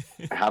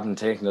 I haven't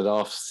taken it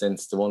off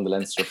since they won the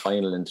Leinster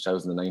final in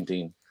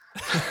 2019.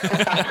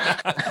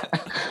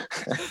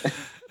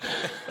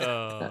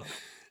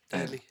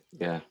 Deadly.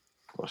 Yeah.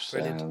 But,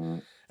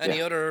 brilliant.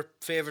 Any other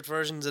favourite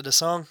versions of the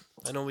song?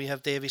 I know we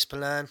have Davy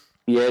Spillane.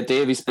 Yeah,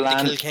 Davy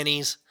Spillane. The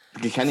Kilkennys.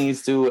 The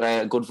Kilkennys do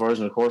a good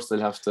version. Of course, they'll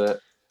have to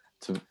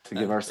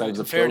give ourselves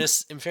a plug.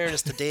 In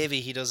fairness to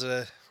Davy, he does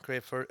a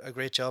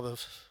great job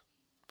of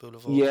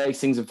Boulevard. Yeah, he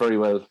sings it very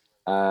well.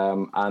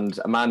 And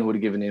a man who would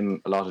have given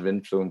him a lot of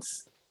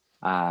influence,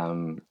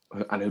 and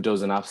who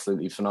does an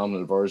absolutely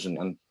phenomenal version,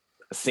 and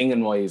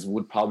singing wise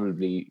would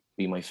probably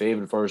be my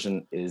favourite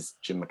version, is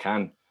Jim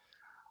McCann.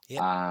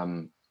 Yeah.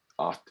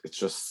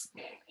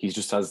 He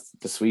just has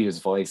the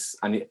sweetest voice,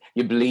 and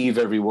you believe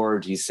every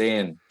word he's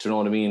saying. Do you know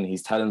what I mean?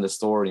 He's telling the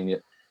story, and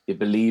you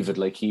believe it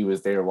like he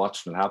was there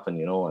watching it happen,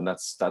 you know. And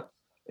it's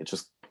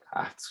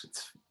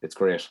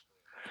great.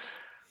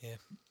 Yeah.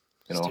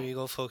 You So know? there you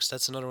go, folks.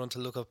 That's another one to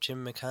look up,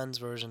 Jim McCann's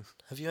version.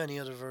 Have you any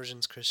other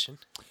versions, Christian?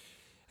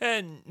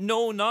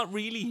 No, not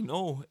really.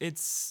 No,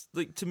 it's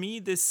like, to me,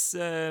 this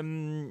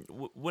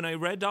when I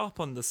read up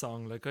on the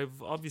song, like,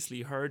 I've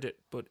obviously heard it,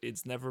 but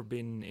it's never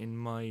been in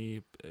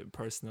my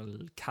personal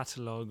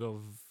catalogue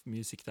of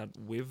music that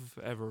we've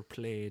ever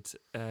played.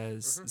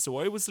 So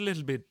I was a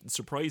little bit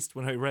surprised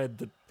when I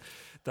read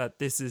that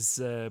this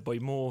is by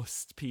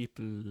most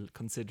people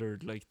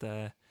considered like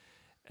the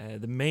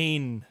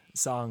main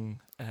song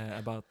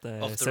about the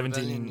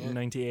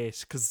 1798,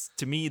 because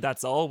to me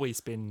that's always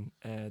been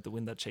The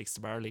Wind That Shakes the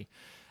Barley,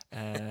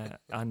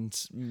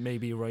 and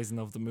maybe Rising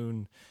of the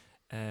Moon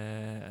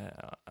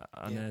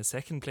on a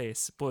second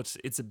place. But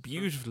it's a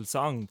beautiful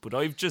song. But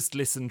I've just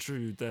listened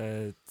through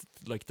the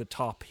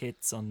top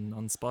hits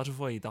on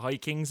Spotify. The High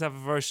Kings have a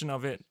version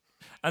of it,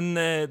 and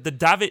the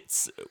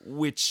Davits,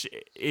 which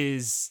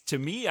is to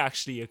me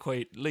actually a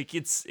quite, like,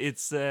 it's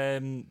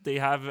they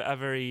have a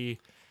very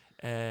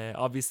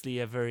obviously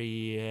a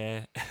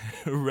very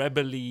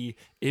rebel-y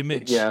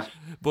image. Yeah.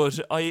 But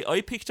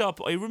I picked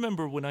up, I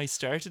remember when I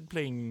started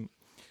playing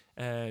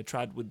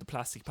trad with the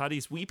Plastic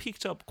Paddies, we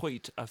picked up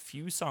quite a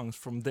few songs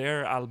from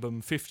their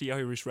album 50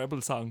 Irish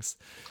Rebel Songs.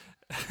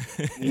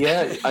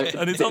 Yeah,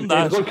 and it's on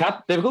that.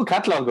 They have a good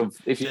catalogue of,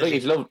 if you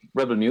love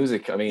rebel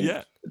music. I mean,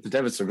 the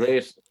Davits are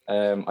great.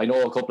 I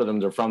know a couple of them.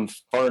 They're from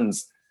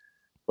Ferns,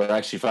 where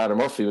actually Father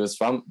Murphy was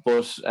from.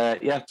 But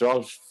they're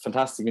all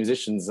fantastic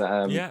musicians.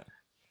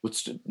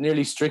 It's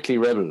nearly strictly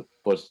rebel,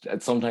 but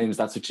sometimes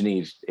that's what you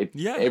need.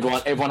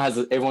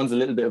 Everyone's a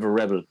little bit of a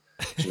rebel,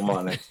 you know,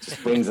 and it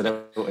just brings it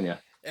out in you.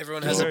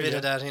 Everyone has a bit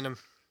of that in them.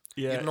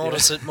 Yeah, you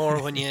notice it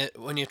more when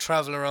you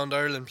travel around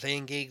Ireland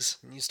playing gigs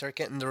and you start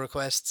getting the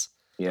requests.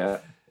 Yeah,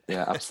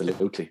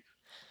 absolutely.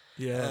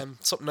 Yeah.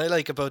 Something I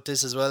like about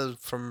this as well,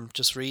 from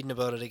just reading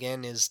about it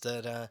again, is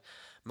that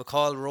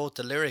McCall wrote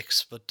the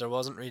lyrics, but there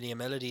wasn't really a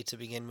melody to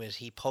begin with.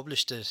 He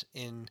published it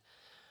in,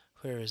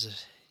 where is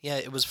it? Yeah,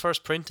 it was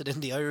first printed in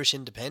the Irish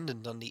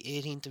Independent on the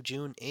 18th of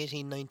June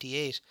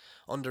 1898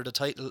 under the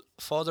title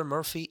Father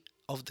Murphy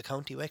of the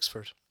County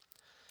Wexford.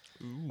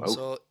 Wow.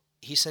 So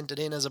he sent it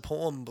in as a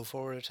poem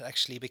before it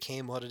actually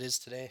became what it is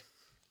today,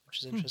 which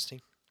is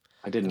interesting.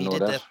 I didn't And know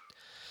that.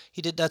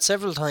 He did that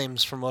several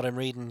times from what I'm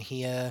reading.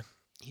 He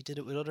did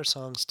it with other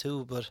songs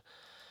too, but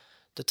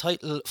the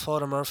title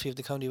Father Murphy of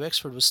the County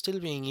Wexford was still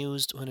being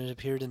used when it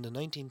appeared in the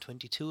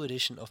 1922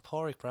 edition of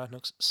Pádraig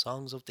Breathnach's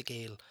Songs of the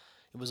Gael.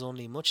 It was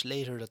only much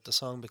later that the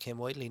song became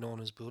widely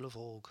known as Bull of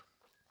Ogue.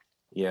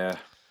 Yeah.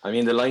 I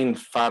mean, the line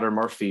Father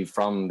Murphy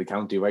from the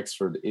County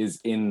Wexford is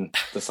in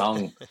the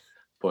song,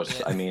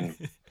 but I mean,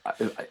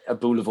 a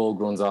Bull of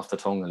Ogue runs off the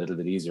tongue a little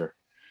bit easier.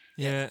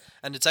 Yeah.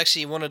 And it's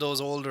actually one of those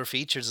older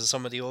features of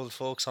some of the old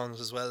folk songs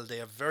as well. They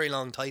have very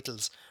long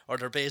titles, or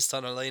they're based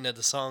on a line of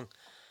the song.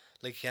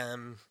 Like,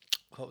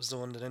 what was the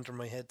one that entered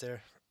my head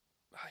there?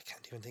 I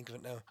can't even think of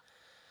it now.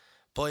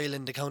 Boyle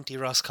in the County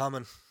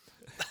Roscommon.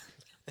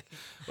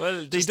 Well,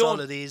 they Just don't. all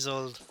of these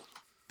old.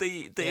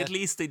 They Yeah. at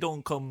least they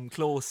don't come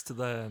close to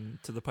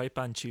the pipe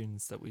band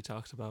tunes that we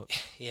talked about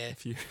Yeah, a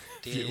few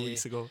the,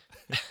 weeks ago.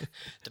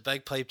 the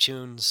bagpipe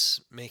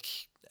tunes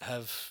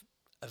have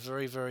a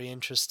very, very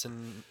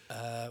interesting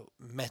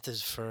method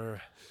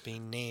for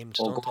being named.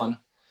 Oh, don't go on.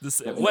 This,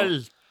 Let me well,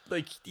 know.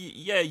 like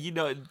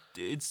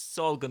it's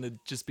all gonna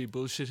just be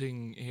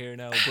bullshitting here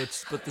now.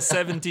 But the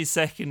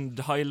 72nd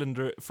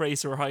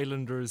Fraser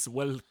Highlanders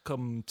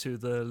welcome to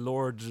the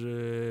Lord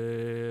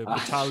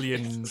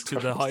Battalion to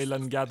the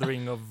Highland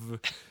Gathering of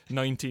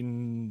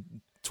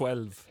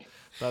 1912.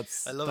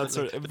 That's I love that's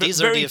it. a- But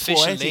these are very the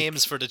official poetic.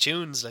 names for the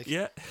tunes. Like,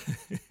 Yeah.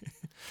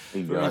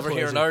 Big Very God. over here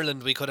in poetic.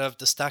 Ireland, we could have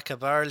the stack of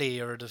barley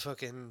or the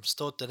fucking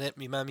stud that hit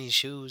me mammy's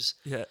shoes.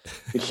 Yeah.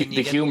 The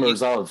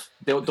humours of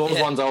those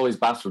Yeah. ones always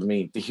baffled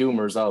me. The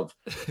humours of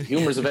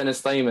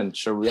Ennis Diamond.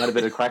 Sure, we had a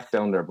bit of crack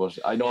down there, but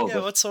I know. Yeah,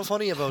 but what's so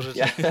funny about it?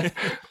 yeah,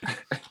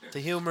 The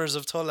humours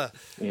of Tulla.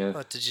 yeah.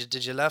 What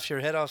did you laugh your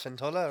head off in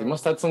Tulla? You or-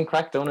 must have some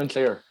crack down in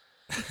Clare.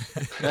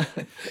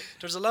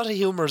 There's a lot of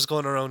humours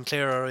going around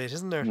Clare, alright,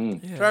 isn't there?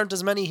 Mm. Yeah. There aren't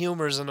as many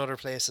humours in other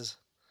places.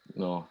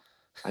 No,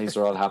 I used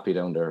to all happy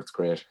down there. It's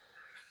great.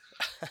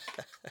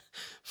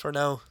 For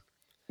now.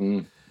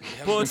 Mm. We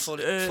haven't But,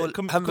 been fully,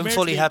 come haven't here been to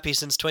fully me. happy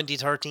since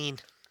 2013.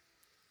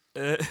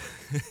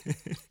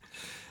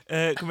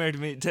 Come here to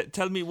me.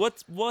 Tell me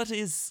what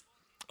is.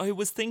 I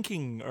was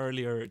thinking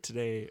earlier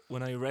today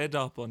when I read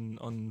up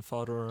on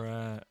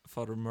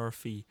Father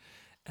Murphy.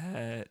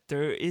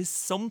 There is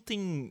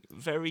something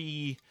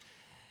very,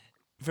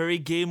 very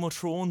Game of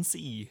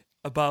Thrones-y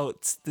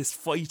about this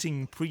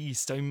fighting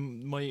priest.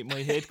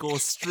 My head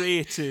goes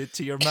straight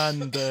to your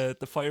man,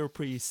 the fire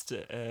priest.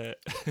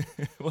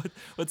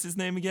 What's his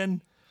name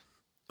again?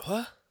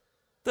 What?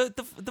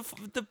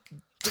 The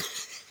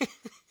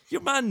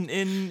your man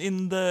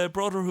in the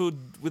Brotherhood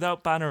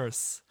Without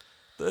Banners,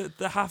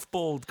 the half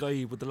bald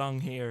guy with the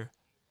long hair.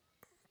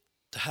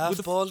 The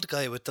half-bald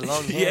guy with the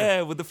long hair.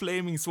 Yeah, with the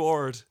flaming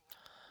sword.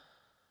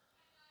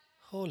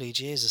 Holy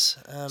Jesus.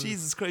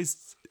 Jesus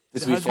Christ.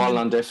 This will be Has he falling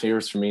been- on deaf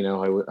ears for me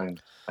now. I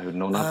would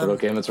know nothing about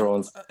Game of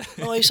Thrones.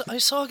 No, I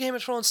saw Game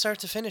of Thrones start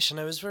to finish and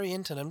I was very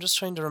into it. I'm just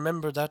trying to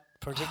remember that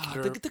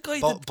particular the guy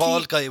that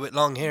bald guy with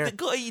long hair. The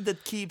guy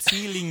that keeps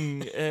healing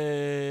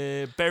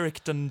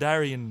Beric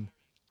Dondarrion.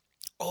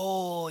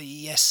 Oh,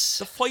 yes.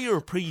 The fire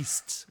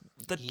priest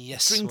that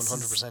Yes, drinks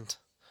his- 100%.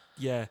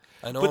 Yeah.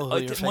 I know But who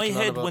you're my thinking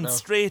on head about went now.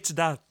 straight to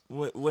that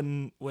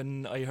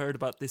when I heard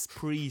about this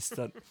priest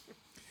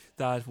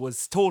that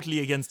was totally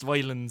against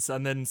violence,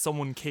 and then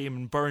someone came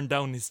and burned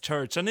down his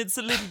church. And it's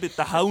a little bit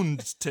the Hound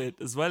to it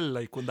as well,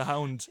 like when the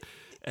Hound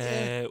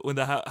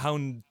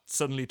Hound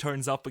suddenly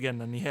turns up again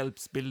and he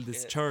helps build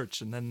this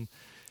church, and then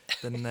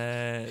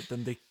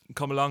they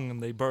come along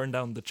and they burn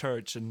down the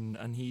church,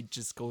 and he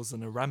just goes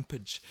on a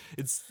rampage.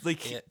 It's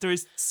like there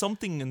is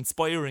something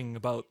inspiring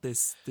about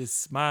this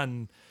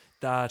man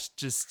that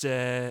just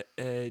has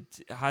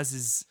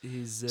his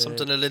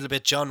Something a little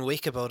bit John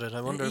Wick about it.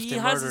 I wonder if he they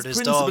has murdered his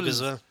his dog principles.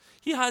 as well.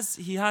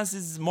 He has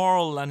his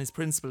moral and his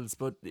principles,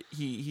 but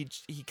he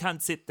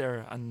can't sit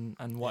there and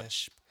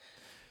watch.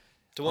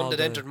 The one all that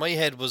the- entered my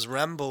head was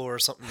Rambo or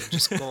something,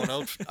 just going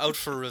out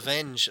for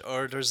revenge.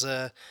 Or there's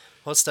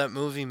what's that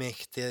movie,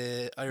 Mick?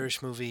 The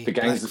Irish movie, The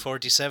Gangs Black of-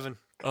 47.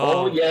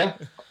 Oh yeah,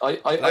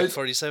 Black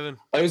 47.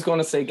 I was going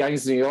to say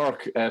Gangs of New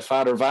York.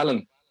 Father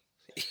Vallon.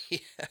 Yeah,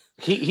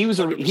 He was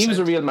a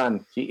 100%. real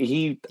man.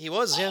 He he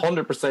was, yeah.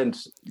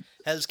 100%.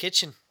 Hell's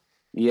Kitchen.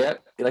 Yeah,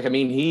 like I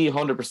mean, he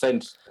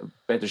 100%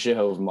 bet the shit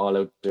out of them all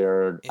out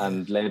there Yeah.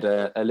 and led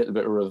a little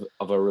bit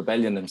of a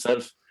rebellion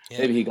himself. Yeah.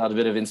 Maybe he got a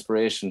bit of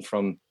inspiration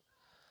from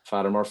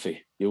Father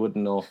Murphy. You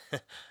wouldn't know.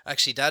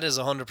 Actually, that is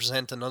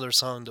 100% another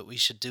song that we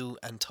should do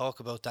and talk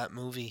about that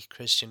movie,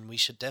 Christian. We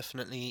should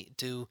definitely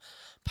do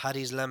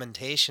Paddy's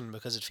Lamentation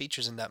because it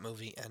features in that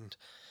movie, and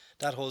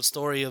that whole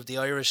story of the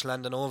Irish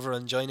landing over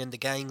and joining the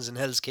gangs in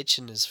Hell's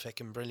Kitchen is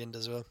fucking brilliant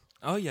as well.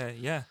 Oh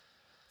yeah,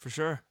 for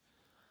sure.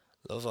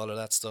 Love all of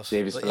that stuff.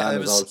 Davis But Millan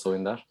it is was, also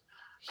in that.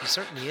 he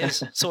certainly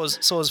is. So is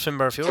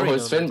Finbar Fury. Oh,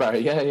 it's now, I Finbar.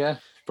 think. Yeah.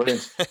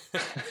 Brilliant.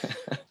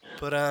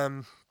 But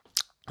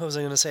what was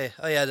I going to say?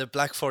 Oh yeah, the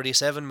Black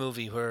 47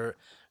 movie where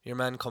your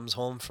man comes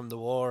home from the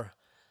war,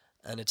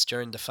 and it's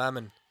during the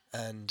famine,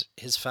 and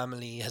his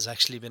family has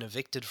actually been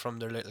evicted from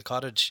their little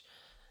cottage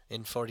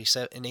in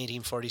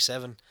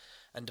 1847,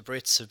 and the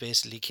Brits have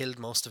basically killed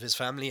most of his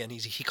family, and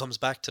he comes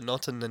back to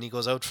nothing, and he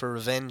goes out for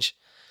revenge,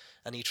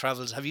 and he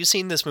travels. Have you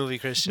seen this movie,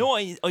 Christian? No,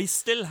 I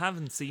still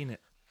haven't seen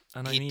it,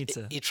 and I He, need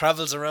to. he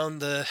travels around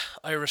the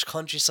Irish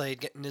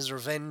countryside getting his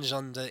revenge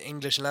on the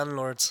English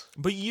landlords.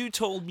 But you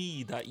told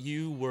me that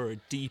you were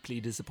deeply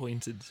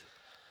disappointed.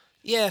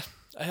 Yeah,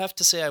 I have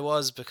to say I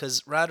was,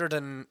 because rather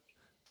than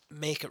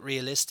make it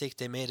realistic,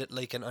 they made it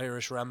like an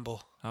Irish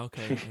Rambo.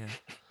 Okay,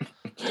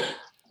 yeah.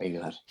 Maybe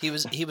that. He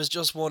was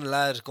just one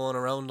lad going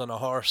around on a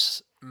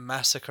horse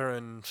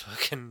massacring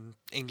fucking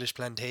English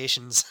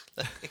plantations.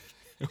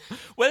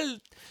 Well,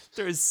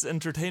 there's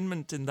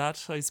entertainment in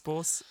that, I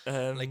suppose.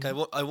 Like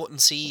I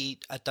wouldn't see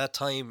at that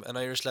time an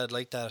Irish lad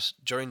like that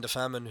during the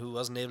famine who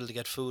wasn't able to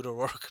get food or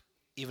work,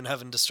 even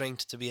having the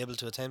strength to be able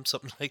to attempt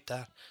something like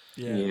that.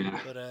 yeah.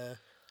 But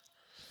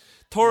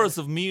Taurus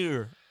of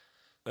Muir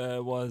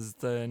was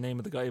the name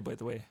of the guy, by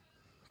the way.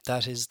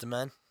 that is the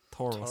man,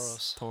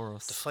 Taurus.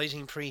 the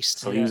fighting priest.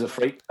 So he was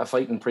a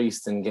fighting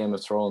priest in Game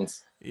of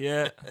Thrones.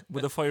 Yeah,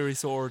 with a fiery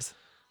sword.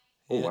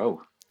 Oh Yeah.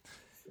 wow.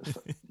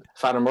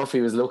 Father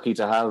Murphy was lucky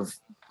to have,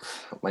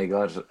 oh my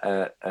God,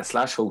 a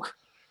slash hook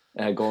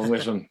going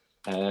with him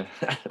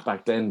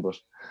back then. But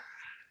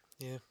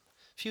Yeah.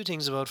 Few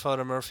things about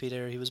Father Murphy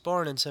there. He was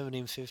born in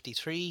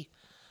 1753.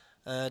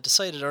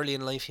 Decided early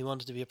in life he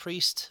wanted to be a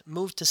priest.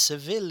 Moved to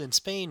Seville in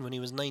Spain when he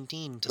was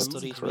 19 to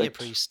study to be a correct.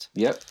 priest.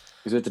 yeah, he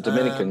was with the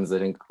Dominicans, I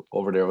think,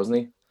 over there, wasn't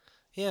he?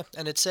 Yeah,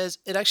 and it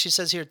actually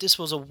says here, this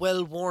was a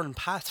well-worn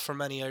path for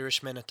many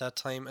Irishmen at that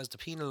time, as the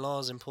penal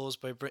laws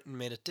imposed by Britain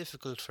made it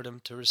difficult for them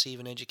to receive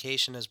an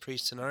education as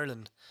priests in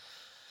Ireland.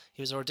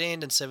 He was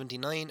ordained in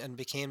 79 and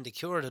became the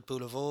curate at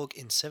Boulavogue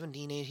in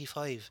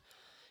 1785.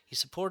 He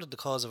supported the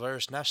cause of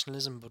Irish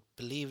nationalism, but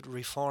believed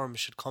reform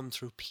should come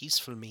through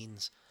peaceful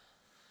means.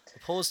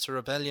 Opposed to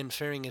rebellion,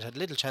 fearing it had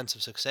little chance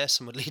of success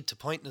and would lead to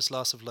pointless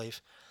loss of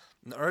life,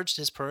 and urged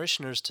his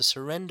parishioners to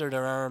surrender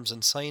their arms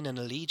and sign an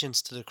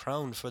allegiance to the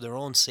crown for their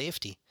own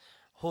safety.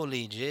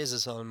 Holy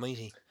Jesus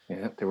Almighty.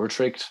 Yeah, they were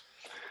tricked.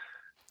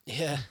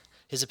 Yeah.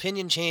 His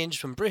opinion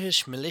changed when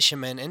British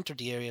militiamen entered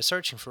the area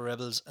searching for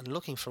rebels and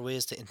looking for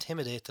ways to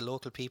intimidate the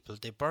local people.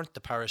 They burnt the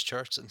parish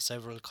church and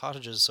several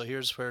cottages, so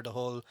here's where the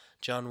whole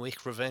John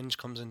Wick revenge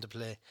comes into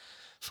play.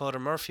 Father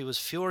Murphy was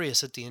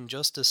furious at the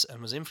injustice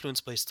and was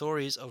influenced by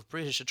stories of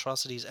British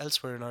atrocities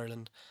elsewhere in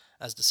Ireland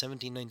as the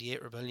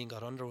 1798 rebellion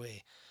got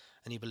underway,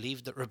 and he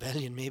believed that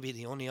rebellion may be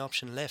the only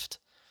option left.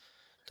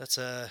 That's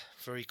a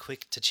very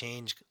quick to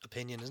change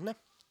opinion, isn't it?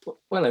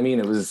 Well, I mean,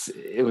 it was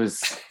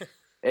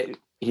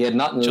he had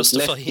nothing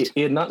Justified. left.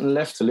 He had nothing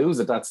left to lose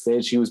at that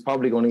stage. He was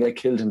probably going to get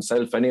killed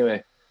himself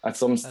anyway. At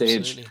some stage,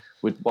 Absolutely.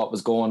 with what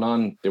was going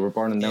on, they were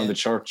burning down Yeah. the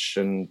church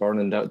and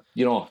burning down.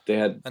 You know, they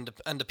had. And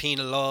the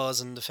penal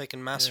laws and the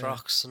fucking mass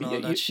rocks and all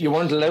that shit. You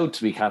weren't allowed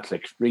to be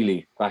Catholic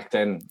really back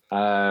then.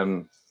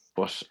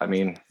 But I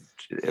mean,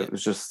 it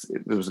was just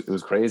it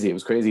was crazy. It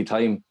was crazy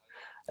time.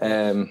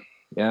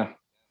 Yeah.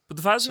 But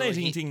the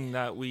fascinating he- thing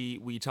that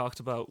we talked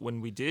about when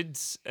we did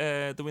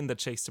the Wind That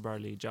Shakes the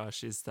Barley,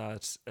 Josh, is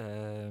that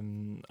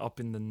up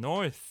in the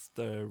north,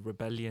 the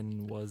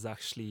rebellion was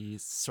actually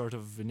sort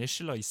of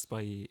initialised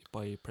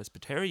by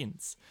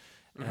Presbyterians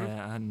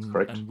and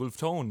Correct. Wolfe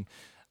Tone.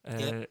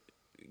 Yeah.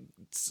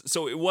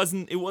 So it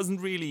wasn't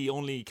really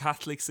only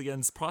Catholics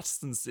against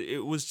Protestants.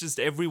 It was just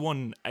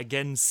everyone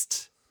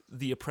against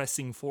the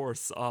oppressing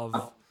force of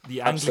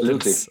the Absolutely.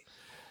 Anglicans.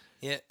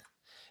 Yeah.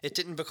 It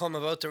didn't become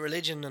about the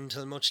religion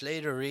until much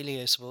later,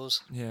 really, I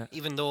suppose. Yeah.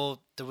 Even though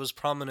there was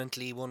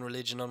prominently one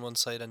religion on one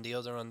side and the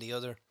other on the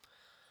other.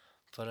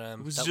 But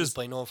was that was just-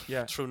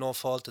 by through no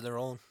fault of their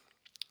own.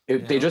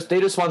 They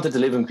just wanted to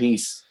live in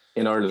peace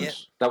in Ireland. Yeah.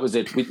 That was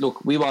it.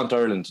 We want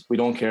Ireland. We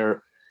don't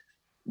care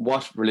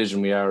what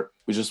religion we are.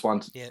 We just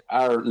want Yeah.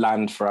 our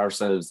land for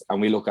ourselves,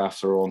 and we look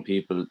after our own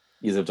people.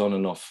 You have done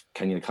enough.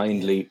 Can you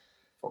kindly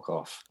fuck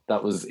off?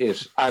 That was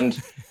it. And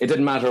it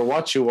didn't matter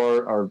what you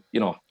were, or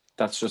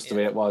that's just the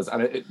way it was.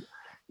 And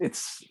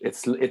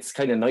it's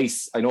kind of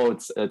nice. I know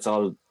it's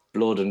all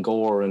blood and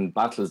gore and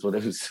battles, but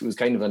it was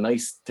kind of a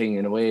nice thing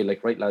in a way.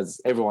 Like, right, lads,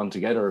 everyone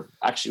together.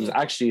 Actually, it was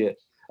actually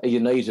a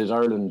united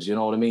Ireland. You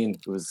know what I mean?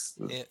 It was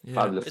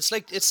fabulous.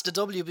 It's the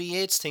W.B.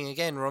 Yeats thing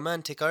again,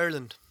 romantic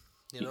Ireland.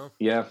 You know,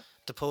 Yeah.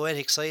 the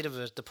poetic side of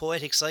it, the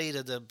poetic side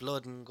of the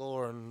blood and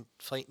gore and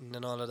fighting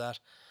and all of that.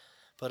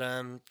 But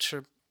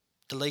sure,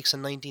 the likes of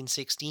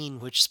 1916,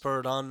 which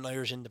spurred on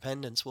Irish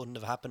independence, wouldn't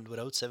have happened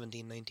without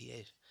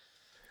 1798.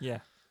 Yeah.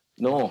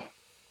 No.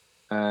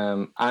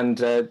 And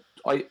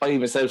I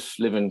myself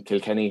live in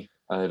Kilkenny.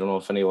 I don't know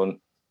if anyone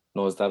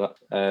knows that,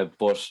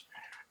 but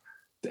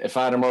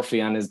Father Murphy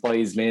and his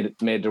boys made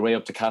their way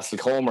up to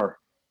Castlecomer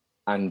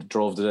and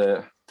drove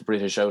the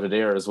British out of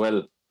there as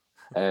well.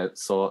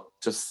 So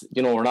just,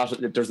 we're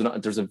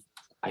not, there's a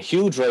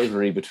huge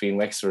rivalry between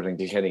Wexford and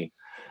Kilkenny.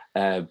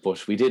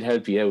 But we did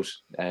help you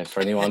out, for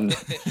anyone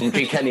from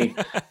Kilkenny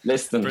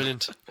listening.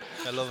 Brilliant.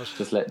 I love it.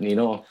 Just letting you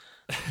know.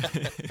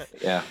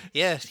 Yeah.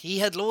 Yeah, he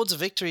had loads of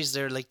victories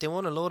there. Like, they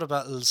won a load of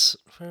battles.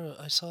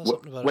 I saw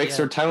something about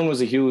Wexford Town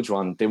was a huge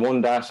one. They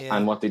won that,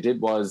 and what they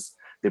did was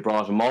they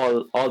brought them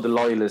all the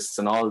loyalists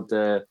and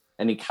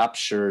any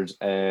captured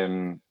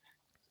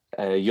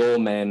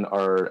yeomen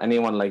or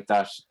anyone like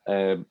that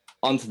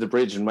onto the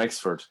bridge in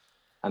Wexford,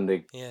 and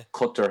they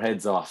cut their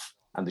heads off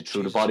and they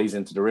threw the bodies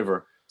into the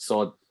river.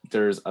 So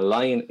there's a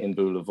line in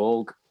Bulla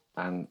Vogue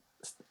and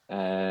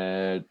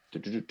the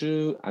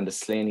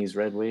Slaney's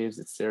Red Waves.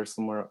 It's there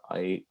somewhere.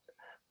 I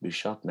be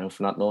shot now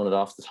for not knowing it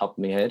off the top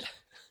of my head.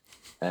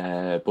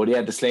 But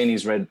yeah, the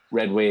Slaney's Red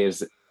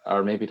Waves,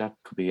 or maybe that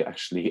could be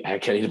actually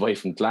Kelly the Boy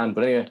from Glan.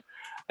 But anyway,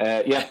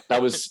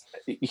 that was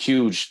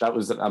huge. That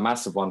was a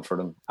massive one for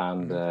them.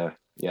 And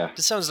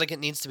this sounds like it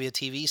needs to be a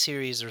TV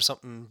series or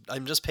something.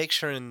 I'm just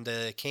picturing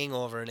the king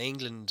over in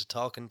England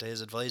talking to his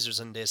advisors,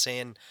 and they're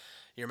saying,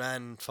 your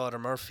man Father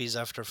Murphy's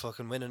after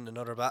fucking winning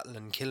another battle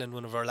and killing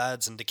one of our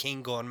lads, and the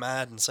king going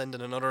mad and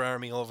sending another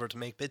army over to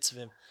make bits of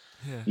him.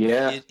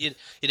 Yeah. You'd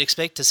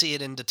expect to see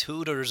it in the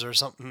Tudors or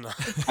something.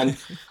 and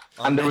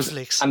there was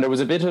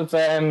a bit of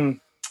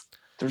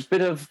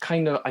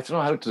kind of, I don't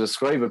know how to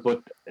describe it,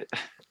 but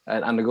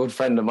and a good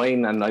friend of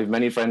mine, and I have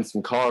many friends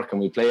from Cork,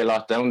 and we play a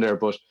lot down there,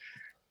 but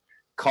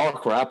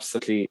Cork were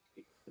absolutely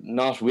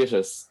not with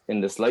us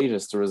in the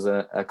slightest. There was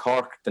a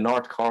Cork, the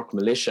North Cork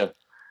militia,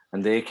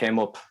 and they came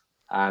up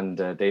and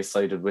they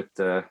sided with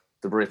the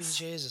Brits.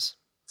 Jesus.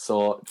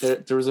 So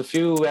there was a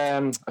few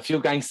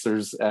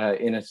gangsters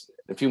in it,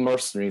 a few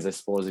mercenaries, I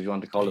suppose, if you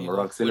want to call them, or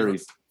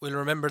auxiliaries. We'll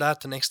remember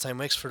that the next time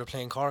Wexford are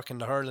playing Cork in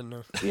the hurling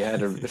now.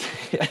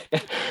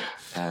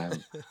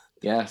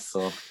 Yeah,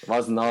 so it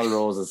wasn't all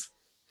roses.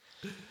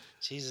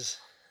 Jesus.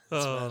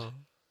 That's mad.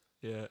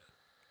 Yeah.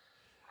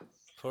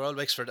 For old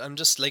Wexford, I'm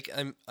just like,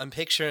 I'm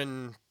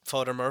picturing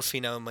Father Murphy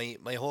now. My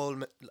whole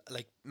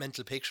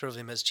mental picture of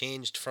him has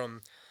changed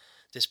from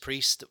this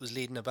priest that was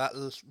leading a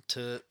battle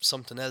to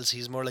something else.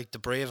 He's more like the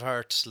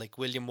Braveheart, like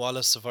William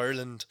Wallace of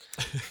Ireland,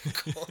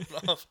 going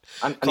off,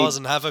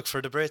 causing havoc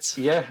for the Brits.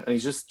 Yeah, and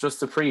he's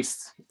just a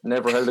priest.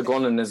 Never held a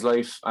gun in his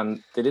life,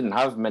 and they didn't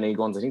have many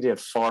guns. I think they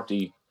had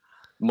 40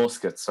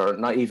 muskets, or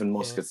not even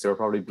muskets. They were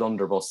probably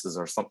blunderbusses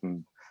or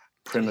something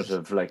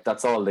primitive. Like,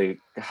 that's all they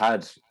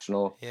had,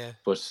 Yeah.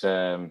 But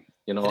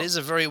it is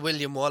a very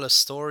William Wallace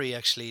story,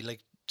 actually.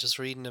 Like, just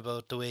reading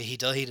about the way he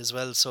died as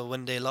well. So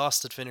when they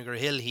lost at Vinegar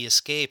Hill, he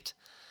escaped.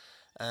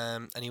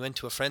 And he went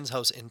to a friend's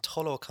house in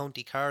Tullow,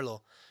 County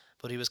Carlow,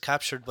 but he was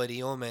captured by the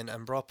yeomen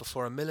and brought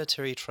before a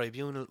military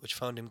tribunal which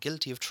found him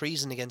guilty of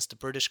treason against the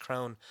British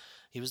Crown.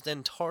 He was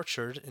then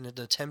tortured in an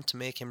attempt to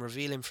make him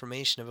reveal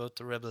information about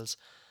the rebels,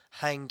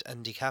 hanged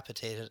and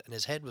decapitated, and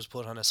his head was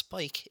put on a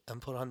spike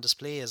and put on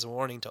display as a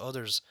warning to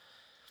others.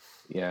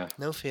 Yeah.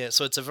 No fear.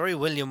 So it's a very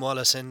William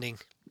Wallace ending.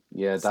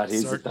 Yeah, that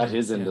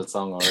is in the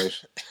song, all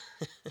right.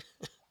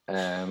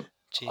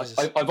 Jesus.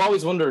 I've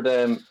always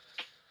wondered,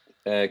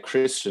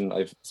 Christian,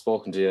 I've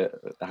spoken to you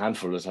a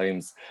handful of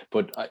times,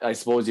 but I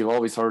suppose you've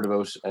always heard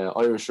about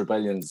Irish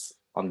rebellions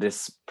on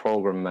this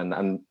programme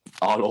and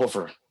all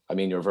over. I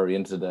mean, you're very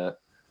into the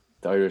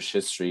Irish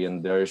history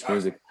and the Irish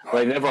music, but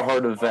I've never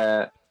heard of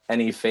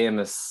any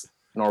famous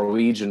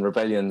Norwegian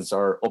rebellions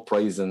or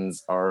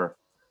uprisings or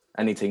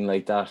anything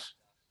like that.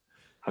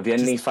 Have you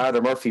any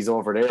Father Murphys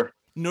over there?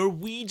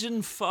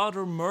 Norwegian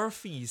Father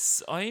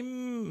Murphys.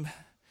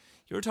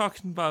 You're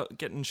talking about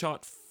getting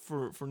shot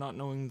for not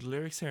knowing the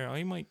lyrics here.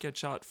 I might get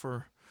shot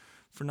for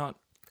not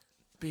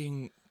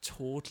being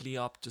totally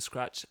up to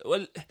scratch.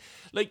 Well,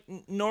 like,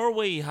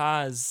 Norway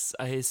has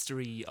a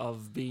history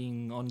of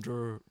being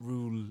under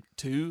rule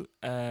too,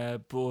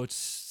 but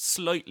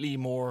slightly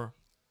more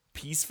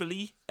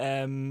peacefully.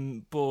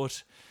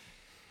 But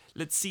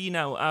let's see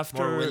now,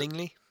 after... More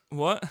willingly?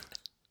 What?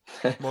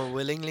 More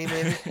willingly,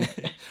 maybe?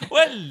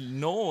 Well,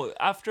 no.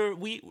 After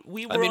we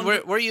were... I mean,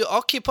 were you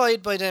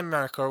occupied by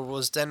Denmark, or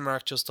was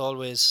Denmark just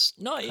always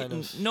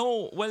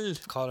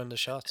calling the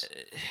shots?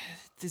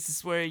 This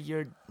is where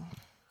you're...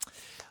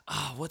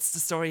 what's the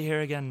story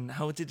here again?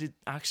 How did it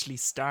actually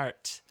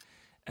start?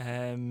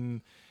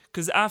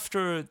 Because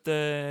after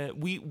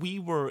we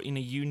were in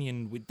a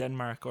union with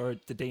Denmark, or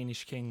the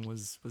Danish king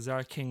was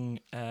our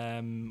king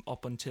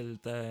up until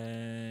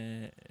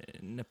the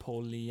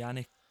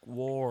Napoleonic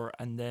War,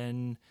 and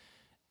then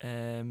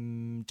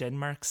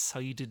Denmark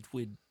sided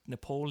with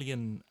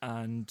Napoleon,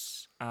 and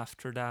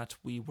after that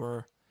we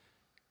were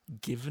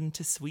given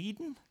to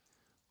Sweden,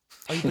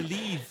 I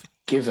believe.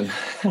 Given.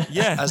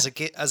 Yeah. As a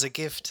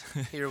gift.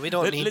 Here, we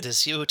don't need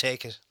this, you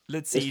take it.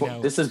 Let's see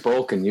now. This is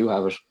broken, you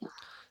have it.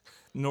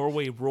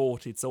 Norway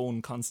wrote its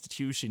own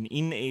constitution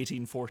in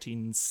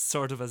 1814,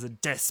 sort of as a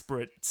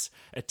desperate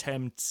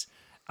attempt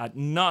at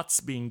not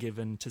being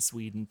given to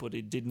Sweden, but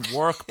it didn't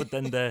work. But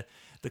then the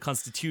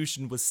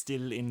constitution was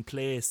still in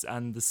place,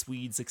 and the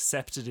Swedes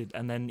accepted it.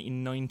 And then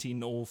in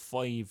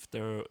 1905,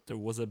 there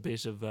was a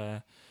bit of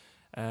a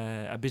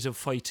a bit of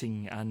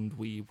fighting, and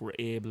we were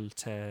able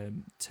to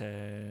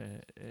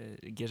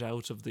get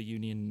out of the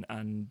Union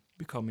and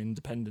become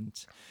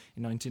independent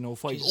in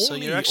 1905. So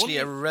you're actually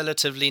a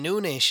relatively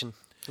new nation,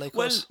 like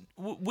us.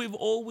 We've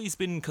always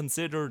been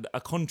considered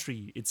a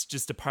country. It's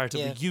just a part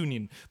of a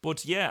union.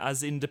 But yeah,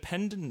 as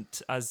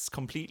independent, as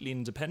completely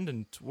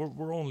independent,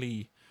 we're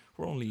only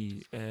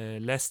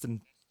less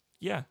than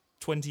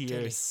 20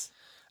 years.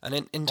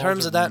 And in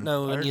terms of that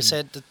now, when Ireland. you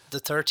said the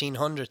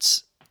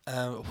 1300s,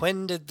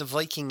 when did the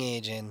Viking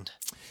Age end?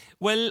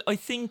 Well, I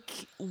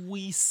think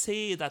we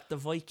say that the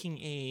Viking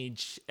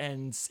Age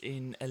ends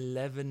in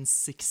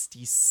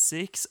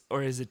 1166,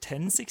 or is it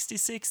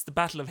 1066? The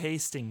Battle of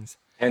Hastings.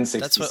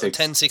 1066. That's what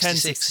 1066.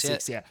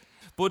 1066, yeah.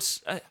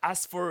 But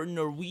as for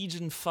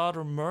Norwegian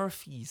Father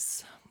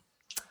Murphy's,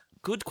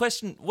 good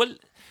question. Well,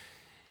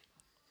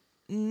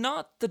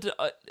 not that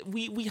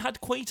we had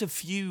quite a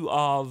few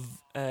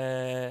of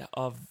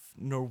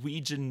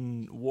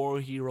Norwegian war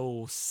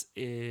heroes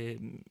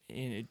in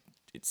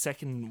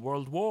Second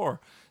World War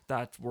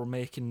that were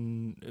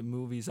making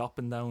movies up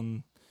and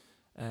down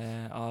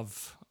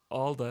of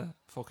all the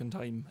fucking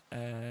time.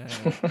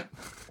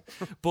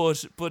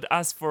 But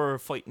as for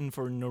fighting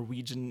for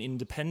Norwegian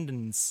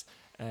independence,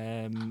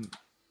 while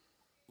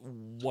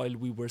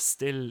we were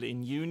still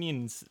in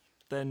unions,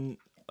 then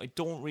I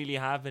don't really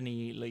have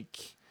any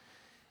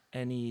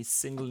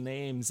single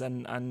names,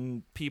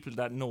 and people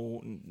that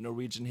know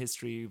Norwegian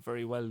history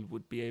very well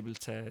would be able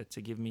to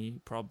give me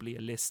probably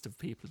a list of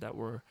people that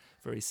were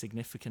very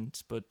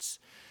significant. But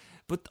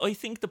I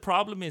think the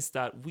problem is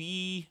that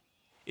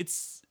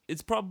it's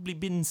probably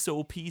been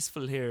so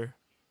peaceful here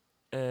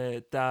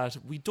that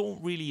we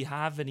don't really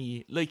have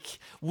any. Like,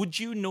 would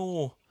you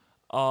know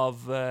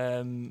of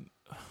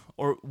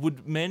or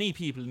would many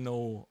people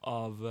know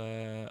of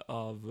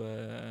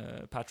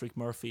Patrick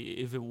Murphy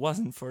if it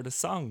wasn't for the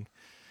song?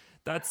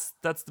 That's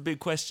the big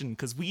question,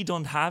 because we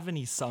don't have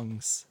any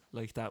songs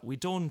like that. We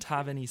don't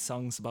have any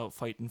songs about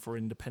fighting for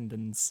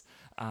independence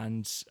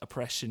and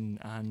oppression,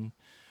 and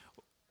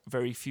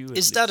very few.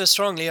 Is that a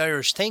strongly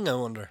Irish thing, I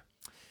wonder?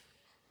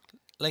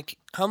 Like,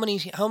 how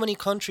many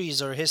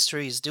countries or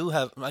histories do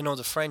have? I know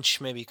the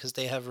French maybe, because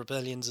they have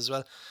rebellions as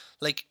well.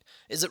 Like,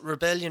 is it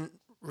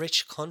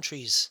rebellion-rich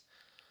countries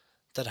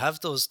that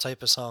have those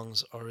type of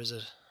songs, or is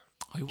it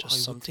I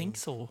would think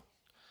so.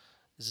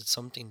 Is it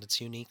something that's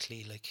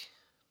uniquely like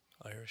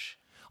Irish?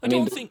 I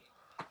don't think.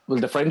 Well,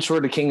 the French were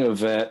the king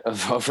of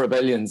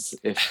rebellions.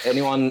 If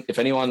anyone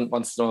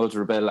wants to know how to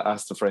rebel,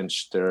 ask the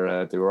French. They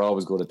were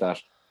always good at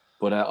that.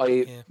 But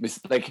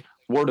like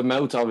word of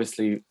mouth,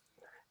 obviously,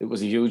 it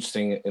was a huge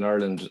thing in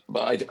Ireland.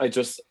 But I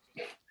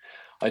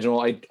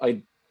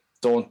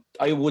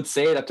would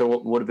say that there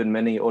would have been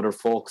many other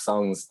folk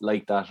songs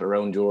like that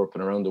around Europe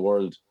and around the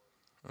world.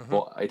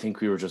 But I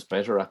think we were just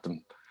better at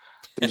them.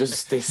 They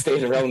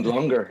stayed around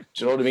longer.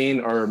 Do you know what I mean?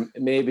 Or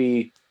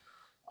maybe,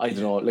 I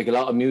don't know, like a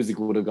lot of music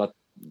would have got,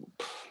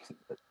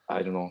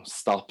 I don't know,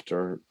 stopped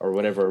or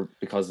whatever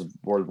because of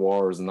world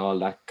wars and all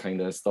that kind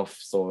of stuff.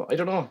 So I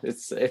don't know.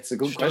 It's a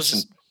good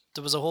question.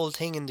 There was a whole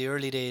thing in the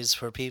early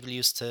days where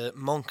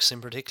monks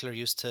in particular,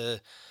 used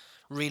to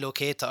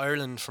relocate to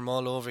Ireland from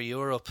all over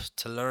Europe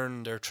to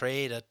learn their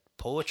trade at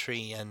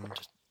poetry and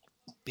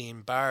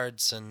being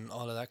bards and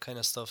all of that kind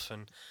of stuff,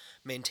 and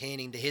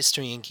maintaining the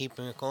history and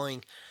keeping it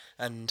going.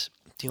 And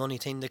the only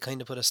thing that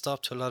kind of put a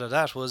stop to a lot of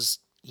that was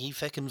ye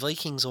feckin'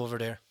 Vikings over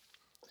there.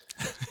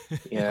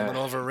 Coming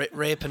over,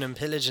 raping and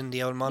pillaging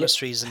the old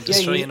monasteries and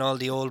destroying all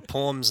the old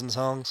poems and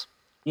songs.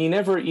 You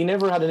never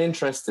had an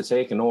interest to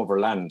taking over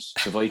land,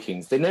 the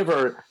Vikings. They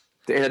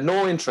had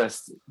no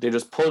interest. They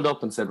just pulled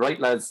up and said, right,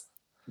 lads,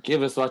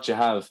 give us what you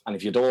have, and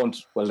if you don't,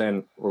 well,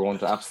 then we're going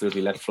to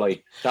absolutely let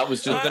fly. That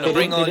was just going to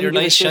bring all your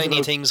nice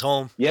shiny things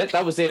home. Yeah,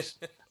 that was it.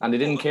 And they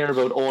didn't care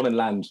about owning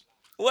land.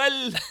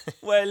 Well,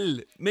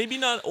 maybe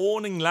not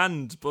owning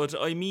land, but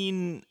I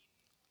mean,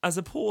 as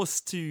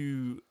opposed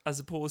to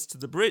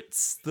the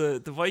Brits,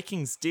 the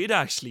Vikings did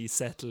actually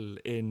settle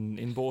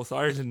in both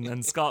Ireland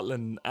and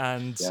Scotland,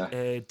 and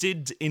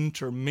did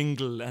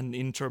intermingle and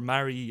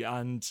intermarry,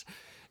 and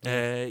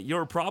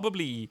you're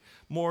probably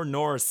more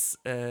Norse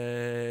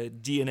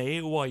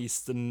DNA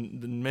wise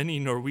than many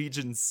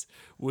Norwegians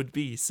would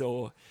be.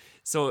 So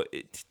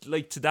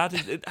like to that,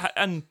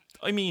 and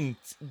I mean,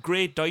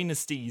 great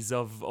dynasties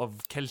of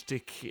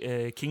Celtic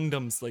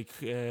kingdoms like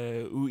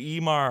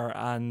Uimar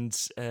and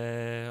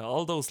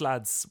all those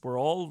lads were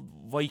all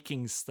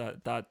Vikings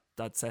that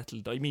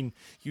settled. I mean,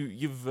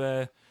 you've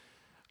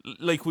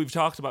like we've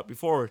talked about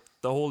before,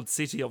 the whole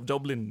city of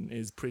Dublin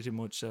is pretty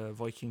much a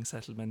Viking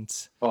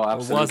settlement. Oh,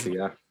 absolutely,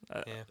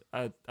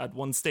 at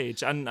one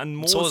stage, and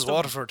most so is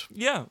Waterford.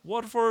 Yeah,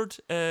 Waterford,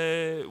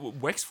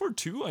 Wexford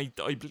too. I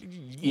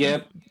believe.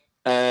 Yeah,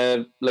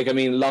 like I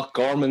mean, Loch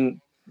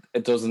Gorman.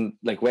 It doesn't,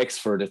 like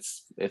Wexford.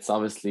 It's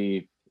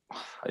obviously,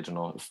 I don't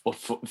know,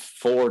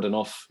 ford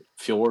enough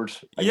fjord.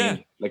 I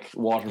mean, like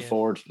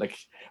Waterford, like,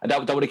 and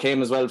that would have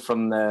came as well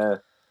from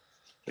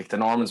like the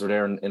Normans were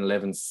there in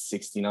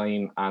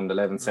 1169 and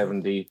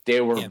 1170.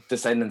 They were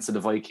descendants of the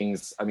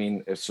Vikings. I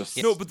mean, it's just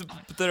No, but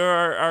there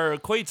are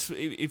quite,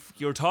 if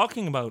you're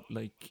talking about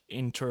like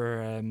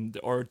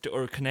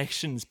or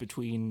connections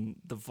between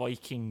the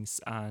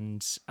Vikings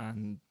and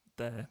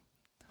the,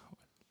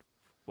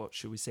 what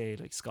should we say,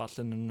 like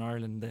Scotland and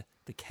Ireland,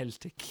 the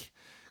Celtic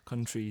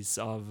countries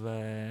of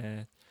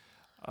the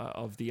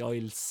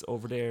Isles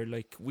over there.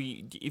 Like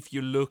if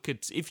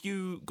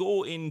you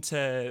go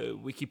into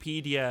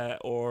Wikipedia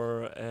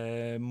or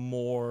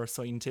more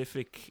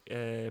scientific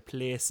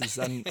places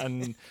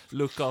and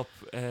look up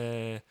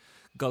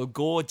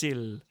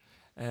Galgodil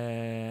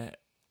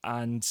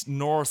and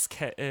Norse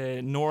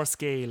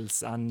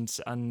Gales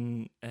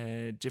and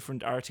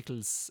different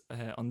articles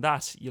on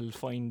that, you'll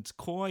find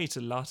quite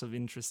a lot of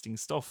interesting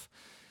stuff.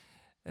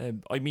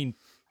 I mean,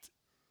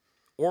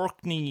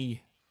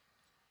 Orkney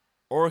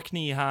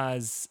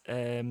has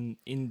in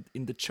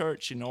the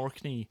church in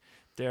Orkney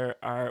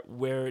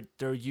where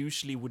there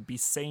usually would be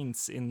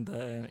saints in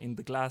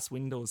the glass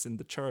windows in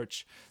the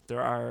church.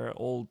 There are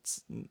old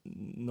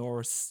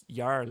Norse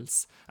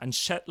jarls, and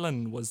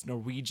Shetland was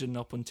Norwegian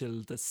up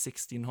until the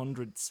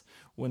 1600s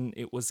when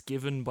it was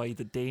given by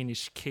the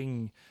Danish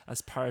king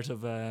as part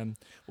of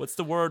what's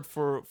the word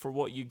for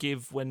what you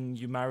give when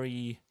you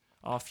marry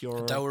off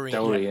your dowry.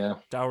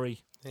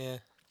 Dowry. Yeah.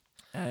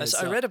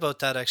 I read about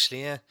that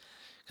actually, yeah.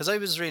 Because I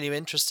was really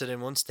interested in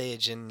one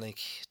stage in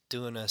like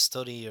doing a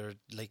study or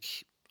like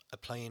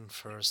applying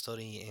for a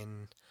study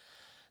in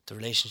the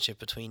relationship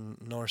between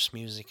Norse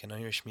music and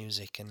Irish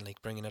music and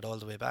like bringing it all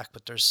the way back.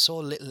 But there's so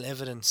little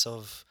evidence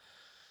of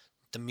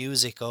the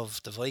music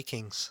of the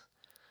Vikings.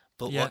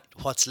 But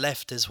what's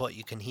left is what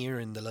you can hear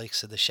in the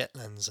likes of the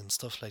Shetlands and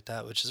stuff like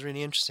that, which is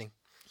really interesting.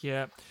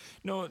 Yeah.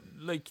 No,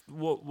 like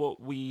what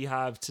we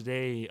have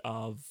today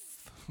of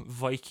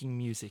Viking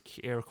music,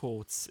 air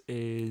quotes,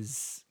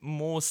 is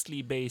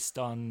mostly based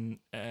on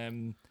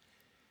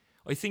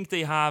I think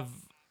they have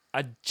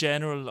a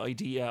general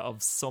idea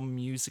of some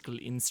musical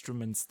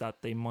instruments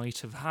that they might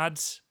have had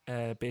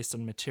based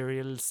on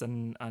materials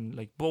and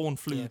like bone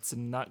flutes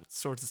and that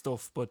sort of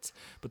stuff, but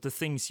the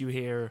things you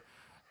hear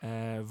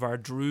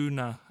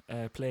Vardruna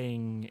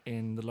playing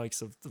in the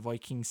likes of the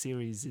Viking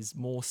series is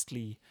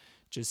mostly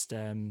just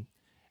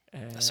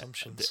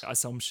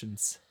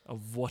assumptions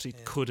of what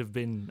it could have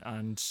been,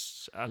 and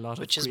a lot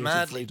which of is creative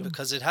mad freedom.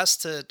 because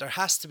there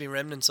has to be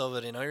remnants of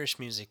it in Irish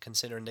music,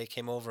 considering they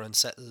came over and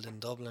settled in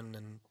Dublin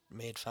and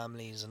made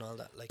families and all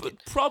that. Like,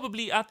 but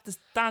probably at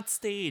that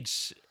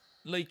stage,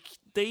 like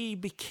they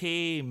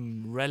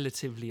became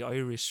relatively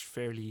Irish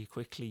fairly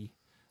quickly.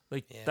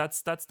 Like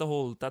that's the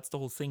whole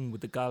thing with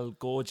the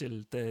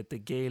Galgodil, the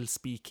Gael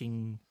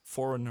speaking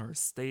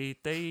foreigners.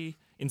 They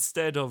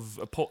instead of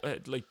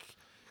like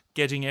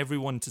getting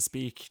everyone to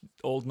speak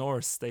Old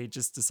Norse, they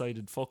just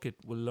decided, fuck it,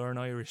 we'll learn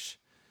Irish.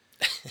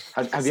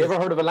 Have you ever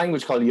heard of a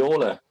language called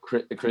Yola,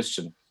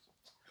 Christian?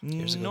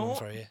 Here's a good one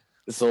for you.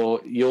 So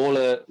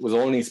Yola was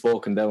only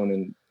spoken down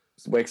in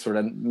Wexford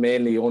and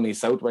mainly only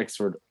South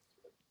Wexford.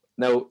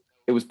 Now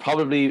it's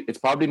probably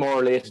more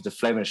related to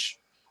Flemish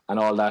and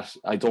all that.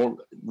 I don't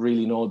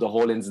really know the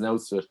whole ins and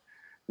outs of it,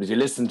 but if you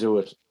listen to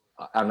it,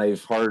 and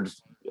I've heard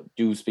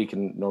you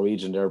speaking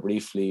Norwegian there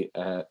briefly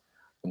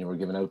when you were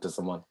giving out to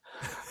someone,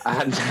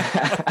 and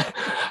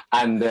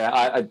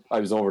I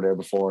was over there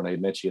before and I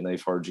met you and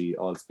I've heard you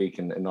all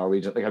speaking in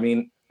Norwegian. Like, I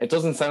mean, it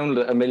doesn't sound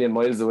a million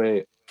miles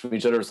away from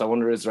each other, so I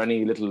wonder, is there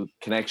any little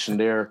connection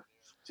there?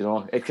 You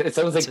know, it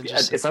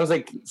sounds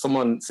like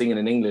someone singing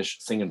in English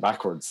singing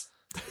backwards.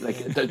 Like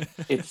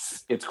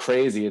it's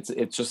crazy.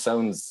 It just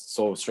sounds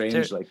so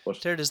strange.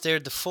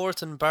 The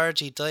Forth and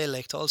Bargy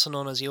dialect, also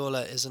known as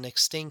Yola, is an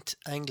extinct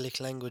Anglic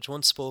language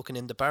once spoken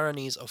in the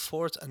baronies of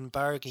Forth and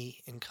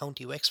Bargy in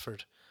County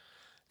Wexford.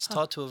 It's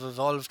thought to have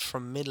evolved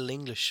from Middle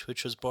English,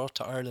 which was brought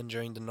to Ireland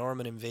during the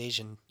Norman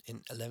invasion in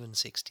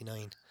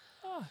 1169.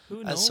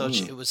 Who knows? As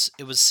such, it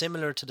was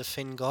similar to the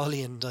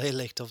Fingalian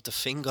dialect of the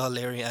Fingal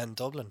area and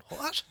Dublin.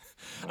 What?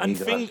 And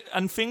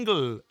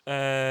Fingal,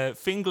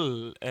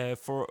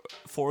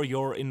 for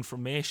your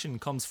information,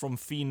 comes from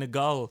Fine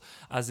Gael,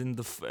 as in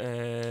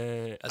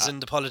the as in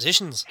the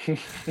politicians.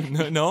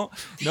 no.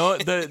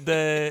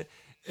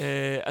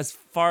 As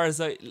far as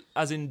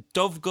as in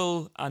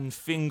Dovegal and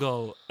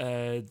Fingal,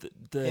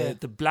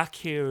 the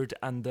black-haired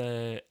and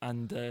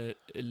the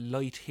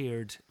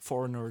light-haired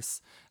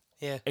foreigners.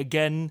 Yeah.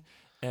 Again,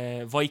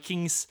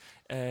 Vikings.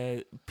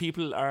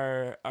 People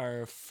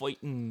are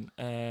fighting.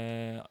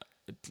 The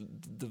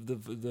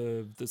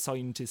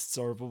scientists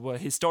or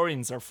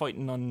historians are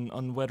fighting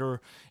on whether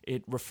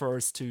it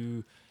refers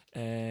to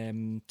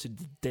the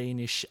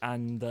Danish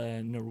and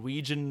the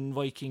Norwegian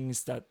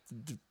Vikings, that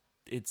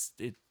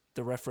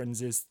the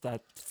reference is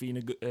that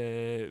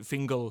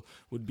Fingal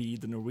would be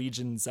the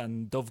Norwegians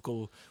and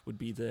Dovegal would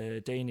be the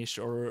Danish,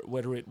 or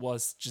whether it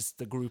was just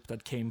the group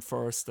that came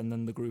first and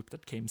then the group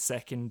that came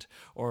second,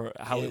 or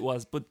how it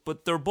was.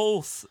 But they're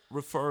both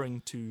referring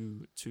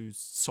to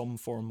some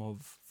form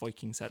of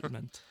Viking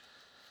settlement.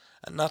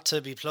 And not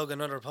to be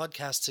plugging other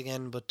podcasts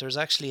again, but there's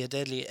actually a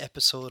deadly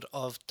episode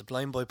of the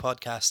Blind Boy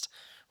podcast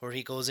where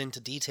he goes into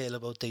detail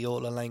about the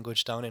Yola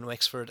language down in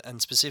Wexford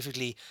and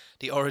specifically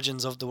the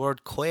origins of the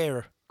word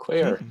queer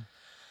Queer. and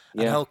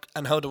Yeah.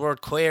 how the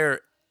word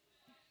queer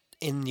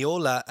in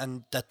Yola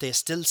and that they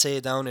still say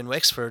down in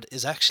Wexford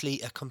is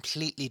actually a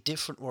completely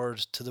different word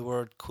to the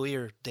word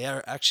queer. They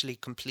are actually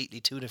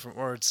completely two different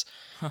words.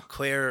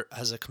 Queer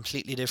has a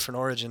completely different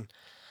origin,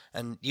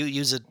 and you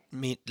use it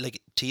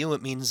like to you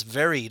it means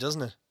very,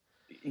 doesn't it?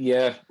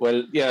 Yeah.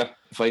 Well, yeah.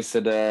 If I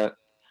said that,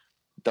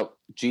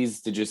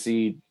 geez, did you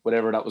see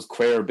whatever that was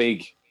queer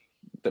big,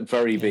 but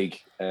very big,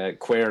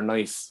 queer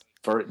nice,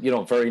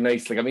 very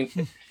nice. Like I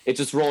mean, it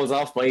just rolls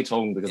off my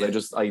tongue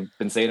because I've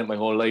been saying it my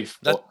whole life.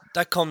 But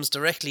That comes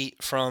directly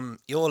from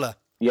Yola,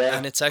 yeah,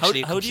 and it's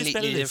actually a How do you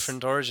spell completely this?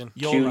 different origin.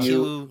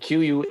 Yola.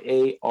 Quare.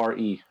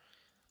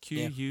 Quare.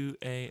 Queer.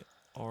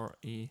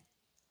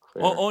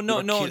 Oh no,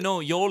 Or Q-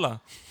 no,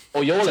 Yola. Oh,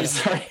 Yola.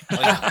 Sorry.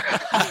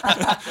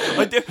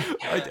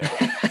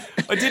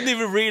 I didn't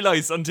even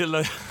realize until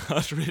I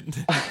had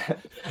written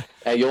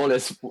it. Yola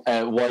is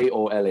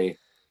Yola.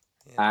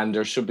 And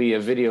there should be a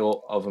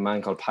video of a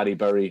man called Paddy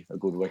Berry, a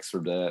good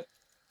Wexford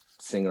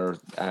singer,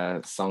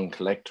 song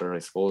collector, I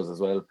suppose, as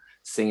well,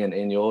 singing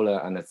in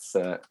Yola, and it's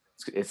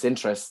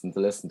interesting to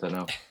listen to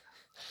now.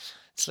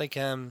 It's like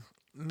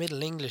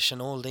Middle English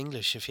and Old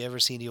English. If you ever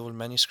see the old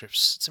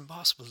manuscripts, it's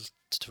impossible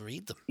to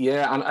read them.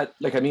 Yeah, and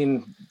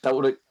that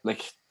would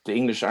like the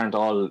English aren't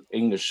all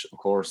English, of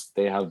course.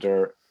 They have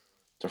their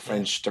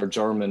French, their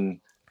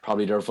German,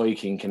 probably their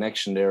Viking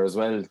connection there as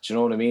well. Do you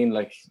know what I mean?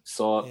 Like,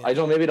 so I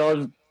don't know, maybe it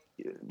all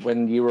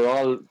when you were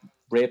all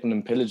raping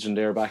and pillaging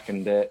there back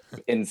in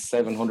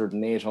 700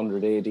 and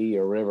 800 AD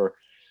or whatever,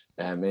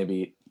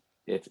 maybe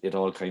it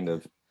all kind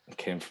of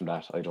came from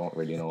that. I don't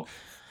really know.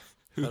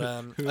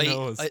 But Who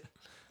knows?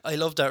 I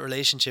love that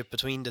relationship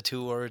between the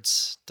two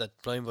words that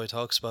Blind Boy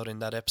talks about in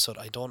that episode.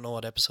 I don't know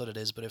what episode it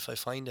is, but if I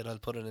find it, I'll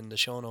put it in the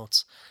show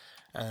notes.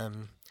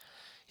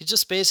 It's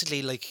just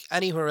basically like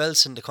anywhere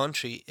else in the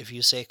country, if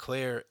you say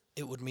queer,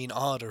 it would mean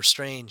odd or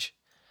strange.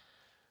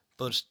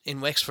 But in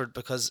Wexford,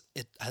 because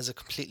it has a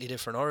completely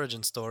different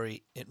origin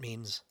story, it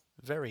means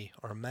very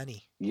or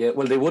many. Yeah,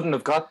 well, they wouldn't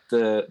have got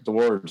the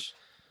word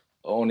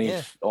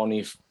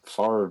only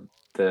for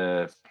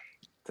the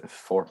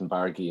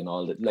Fortenbergy and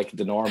all that, like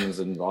the Normans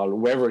and all,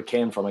 wherever it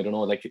came from. I don't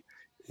know, like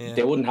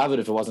they wouldn't have it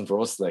if it wasn't for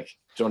us. Like,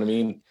 do you know what I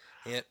mean?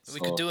 Yeah, we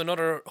could do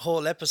another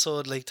whole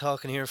episode, like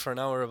talking here for an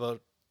hour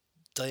about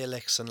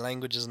dialects and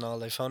languages and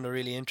all. I found a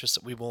really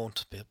interesting. We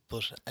won't,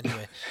 but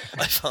anyway,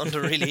 I found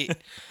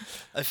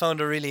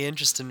a really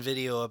interesting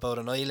video about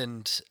an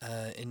island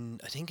I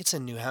think it's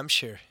in New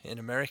Hampshire in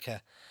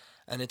America,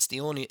 and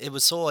it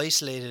was so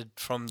isolated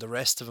from the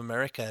rest of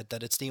America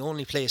that it's the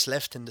only place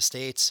left in the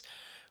States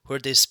where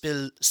they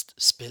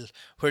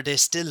where they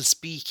still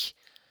speak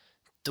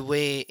the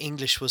way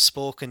English was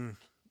spoken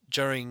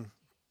during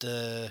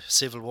the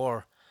Civil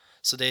War.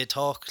 So they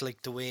talk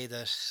like the way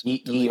that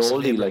Ye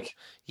oldie, like.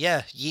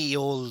 Yeah, ye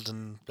old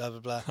and blah blah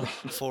blah.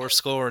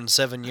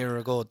 407 years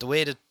ago, the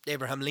way that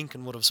Abraham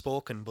Lincoln would have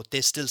spoken, but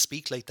they still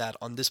speak like that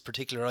on this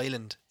particular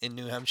island in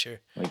New Hampshire.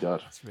 My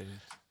God,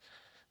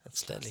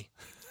 That's deadly.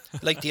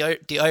 Like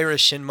the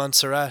Irish in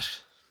Montserrat,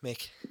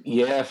 Mick.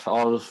 Yeah,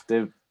 all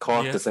the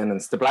Cork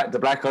descendants, the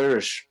black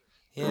Irish,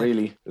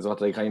 really is what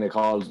they kind of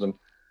called them.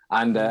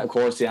 And of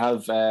course, you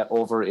have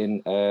over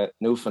in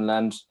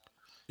Newfoundland.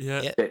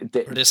 Yeah,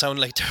 where they sound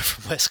like they're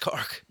from West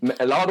Cork.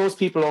 A lot of those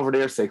people over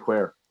there say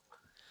queer.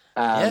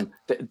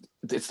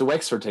 It's the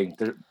Wexford thing.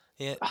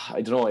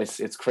 I don't know.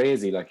 It's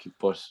crazy. Like,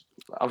 but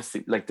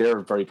obviously, like they're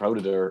very proud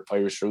of their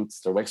Irish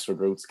roots, their Wexford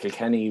roots.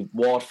 Kilkenny,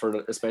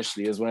 Waterford,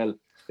 especially as well.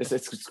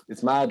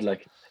 It's mad.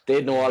 Like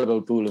they know all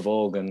about Bula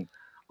Vogue and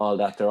all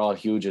that. They're all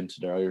huge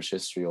into their Irish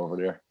history over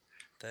there.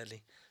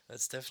 Deadly.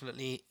 That's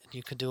definitely.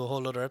 You could do a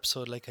whole other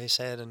episode, like I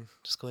said, and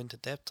just go into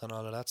depth on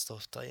all of that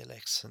stuff,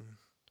 dialects and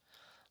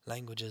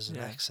languages and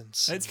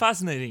accents. It's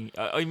fascinating.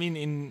 I mean,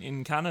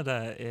 in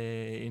Canada,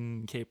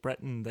 in Cape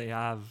Breton, there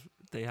are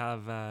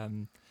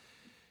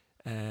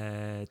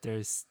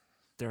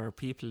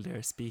people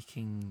there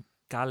speaking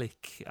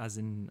Gaelic, as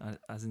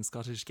in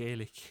Scottish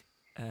Gaelic,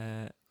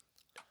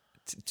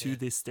 to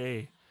this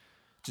day,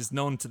 just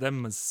known to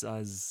them as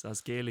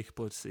Gaelic,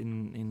 but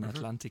in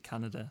Atlantic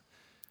Canada,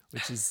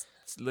 which is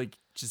like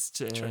just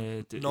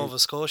Nova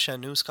Scotia,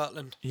 New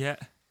Scotland. Yeah.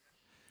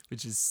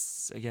 Which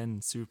is,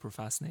 again, super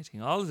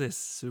fascinating. All of this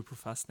super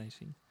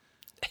fascinating.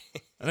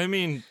 And I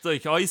mean,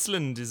 like,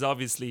 Iceland is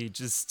obviously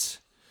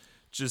just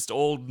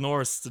Old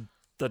Norse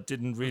that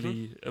didn't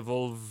really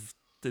evolve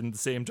in the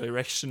same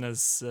direction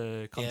as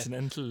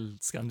continental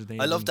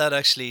Scandinavia. I love that,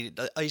 actually.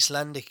 The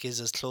Icelandic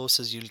is as close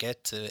as you'll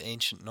get to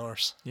ancient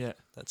Norse. Yeah.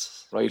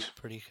 That's right.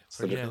 Pretty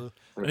cool.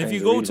 And if you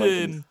go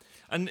to...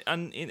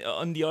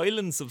 on the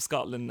islands of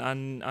Scotland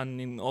and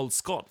in Old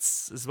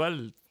Scots as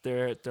well,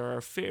 there are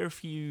a fair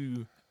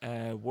few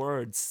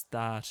words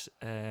that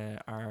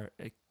are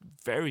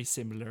very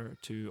similar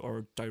to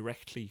or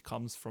directly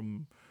comes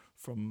from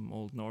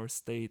Old Norse.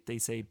 They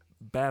say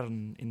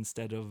barn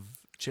instead of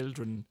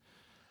children,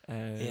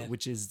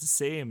 which is the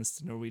same as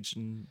the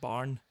Norwegian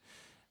barn.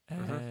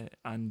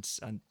 And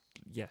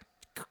yeah,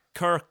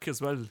 Kirk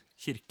as well,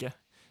 Kirke,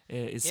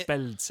 is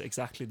spelled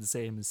exactly the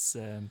same as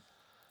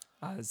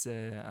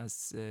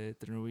the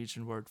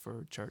Norwegian word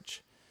for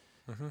church.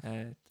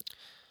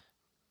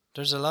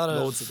 There's a lot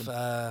Loads of,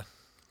 of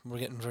we're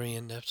getting very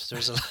in depth.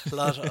 There's a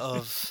lot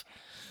of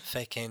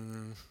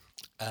fucking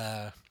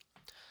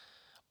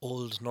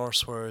old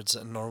Norse words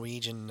and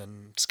Norwegian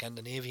and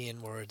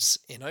Scandinavian words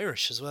in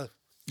Irish as well.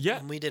 Yeah.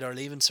 When we did our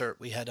Leaving Cert,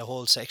 we had a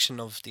whole section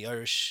of the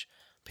Irish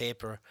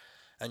paper,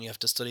 and you have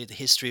to study the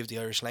history of the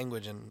Irish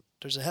language, and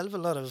there's a hell of a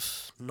lot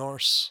of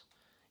Norse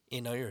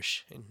in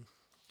Irish,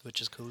 which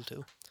is cool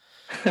too.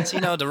 See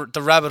now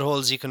the rabbit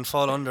holes you can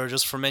fall under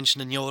just for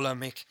mentioning Yola,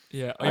 Mick.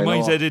 Yeah, I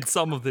might edit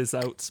some of this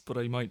out, but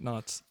I might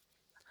not.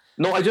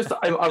 No,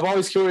 I'm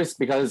always curious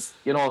because,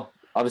 you know,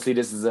 obviously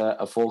this is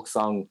a folk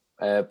song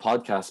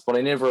podcast, but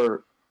I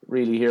never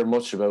really hear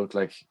much about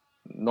like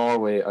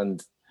Norway.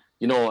 And,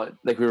 you know,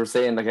 like we were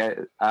saying, like I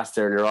asked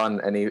earlier on,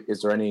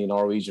 is there any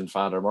Norwegian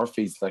Father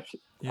Murphys? Like,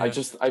 Yeah.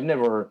 I've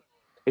never,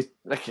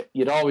 like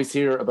you'd always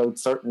hear about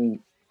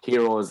certain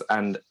heroes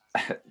and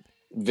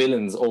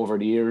villains over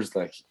the years,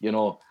 like, you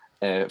know,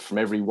 from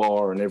every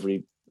war and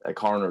every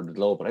corner of the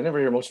globe, but I never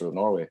hear much about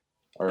Norway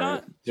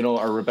or, you know,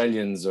 or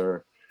rebellions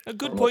or a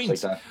good or point.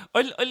 much like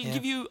that.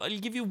 I'll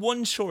give you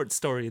one short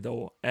story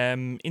though.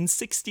 In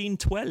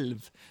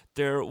 1612,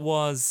 there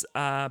was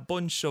a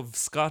bunch of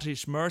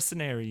Scottish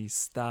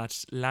mercenaries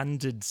that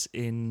landed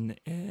in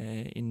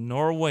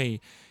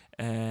Norway,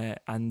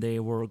 and they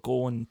were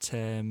going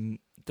to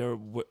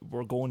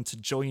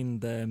join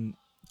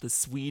the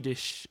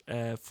Swedish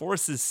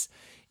forces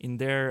in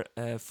their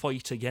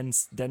fight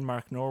against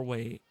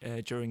Denmark-Norway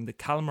during the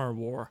Kalmar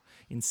War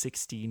in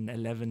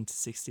 1611 to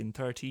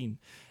 1613.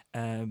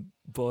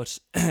 But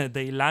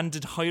they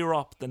landed higher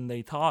up than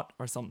they thought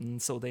or something,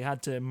 so they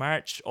had to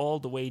march all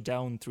the way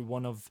down through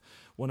one of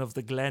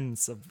the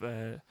glens of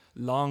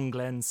long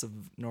glens of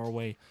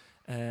Norway,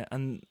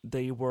 and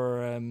they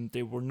were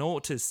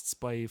noticed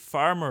by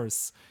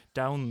farmers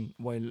down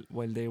while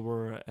they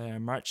were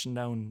marching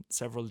down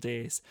several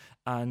days,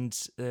 and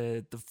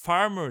the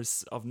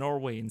farmers of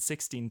Norway in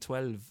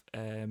 1612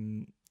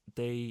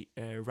 they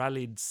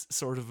rallied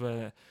sort of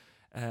a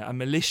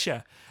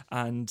militia,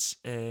 and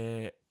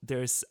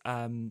there's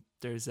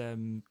a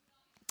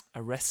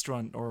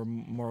restaurant or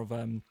more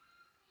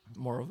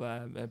of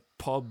a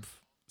pub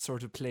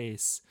sort of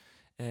place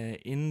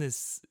in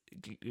this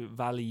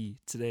valley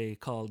today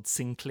called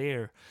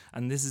Sinclair,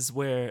 and this is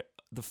where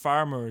the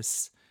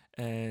farmers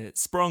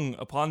sprung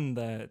upon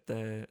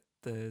the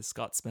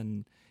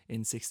Scotsmen in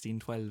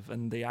 1612,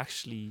 and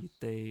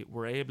they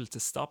were able to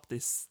stop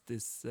this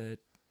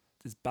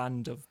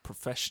band of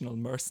professional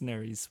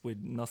mercenaries with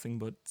nothing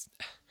but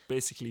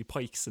basically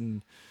pikes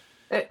and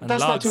That's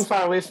lads. not too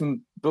far away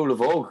from Bull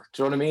of Oak.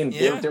 Do you know what I mean?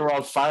 Yeah. They were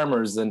all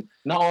farmers, and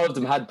not all of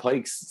them had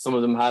pikes. Some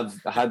of them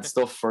had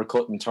stuff for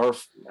cutting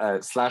turf,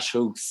 slash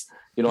hooks,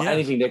 you know,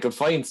 anything they could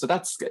find. So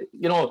that's,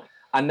 you know,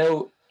 and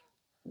now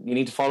you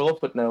need to follow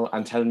up with now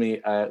and tell me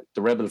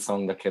the Rebel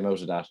song that came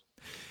out of that.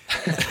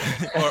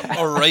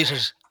 or write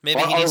it. Maybe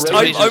Or he needs to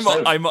write write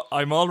it. it.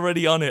 I'm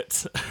already on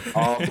it.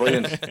 Oh,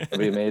 brilliant. That'd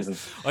be amazing.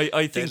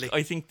 I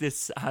Deadly. think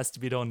this has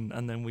to be done,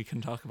 and then we can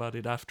talk about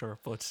it after.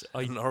 But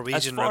Norwegian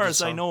as far rebel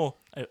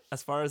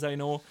as I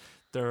know,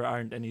 there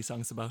aren't any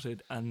songs about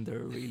it, and there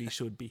really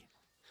should be.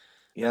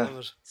 Yeah, love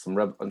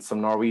it.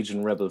 some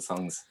Norwegian Rebel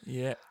songs.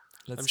 Yeah,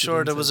 I'm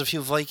sure there was a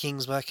few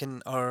Vikings there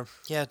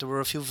were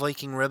a few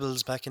Viking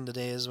rebels back in the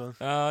day as well.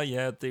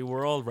 Yeah, they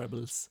were all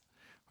rebels,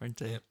 weren't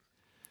they? Yeah.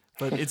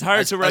 But it's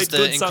hard to write the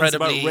good songs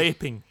about incredibly-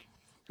 raping.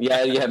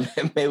 Yeah,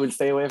 maybe we'll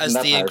stay away from As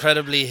that the part.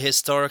 incredibly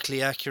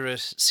historically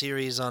accurate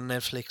series on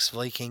Netflix,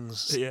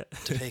 Vikings, Yeah,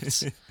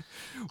 depicts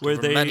where there were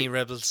they many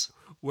rebels.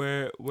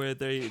 where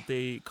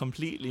they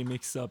completely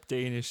mix up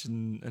Danish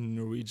and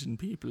Norwegian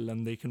people,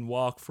 and they can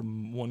walk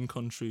from one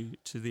country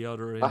to the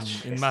other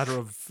in matter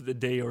of a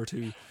day or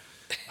two.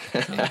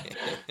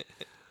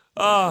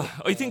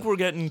 I think we're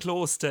getting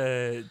close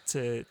to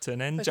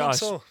an end, I Josh.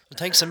 think so.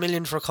 Thanks a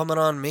million for coming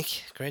on,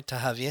 Mick. Great to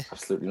have you.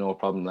 Absolutely no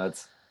problem,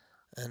 lads.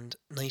 And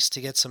nice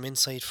to get some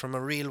insight from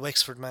a real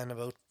Wexford man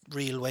about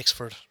real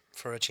Wexford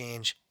for a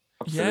change.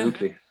 Absolutely. And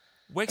if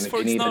you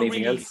Wexford's need not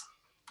anything really. else,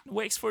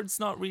 Wexford's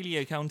not really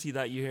a county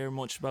that you hear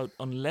much about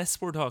unless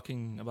we're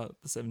talking about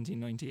the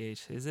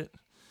 1798, is it?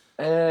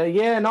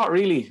 yeah, not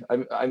really.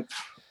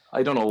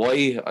 I don't know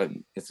why.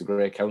 It's a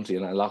great county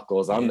and a lot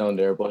goes on down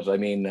there. But I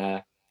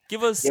mean,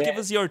 Give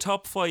us your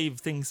top 5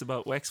 things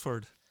about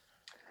Wexford.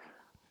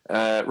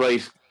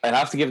 right. I'd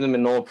have to give them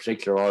in no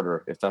particular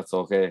order, if that's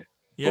okay.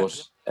 Yeah.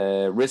 But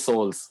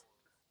rissoles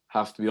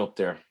have to be up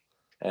there.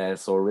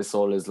 So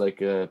rissole is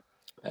like a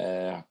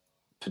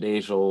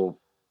potato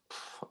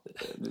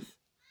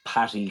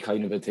patty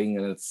kind of a thing,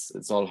 and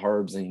it's all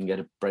herbs, and you can get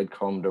a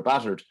breadcrumb. They're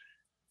battered,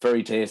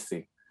 very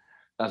tasty.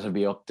 That'll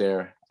be up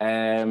there.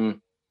 The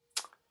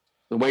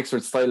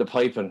Wexford style of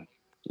piping,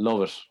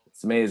 love it.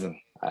 It's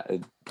amazing.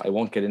 I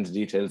won't get into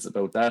details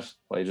about that.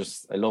 I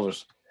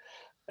love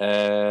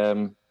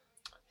it.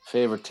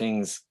 Favorite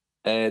things.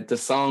 The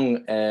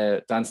song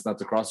 "Dancing at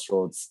the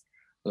Crossroads."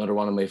 Another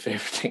one of my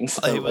favorite things.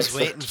 I was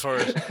waiting for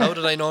it. How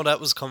did I know that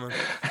was coming?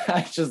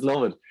 I just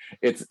love it.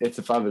 It's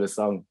a fabulous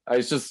song.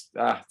 It's just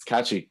it's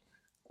catchy.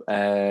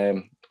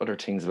 Other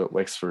things about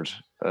Wexford.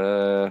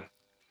 I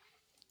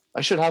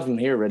should have them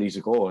here ready to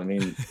go. I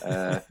mean,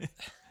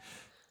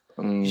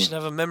 you should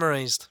have them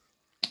memorized.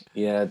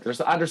 Yeah,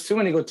 there's too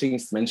many good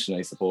things to mention.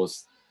 I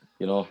suppose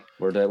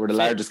we're the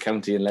largest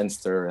county in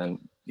Leinster, and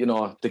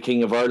the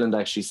King of Ireland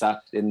actually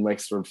sat in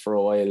Wexford for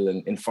a while,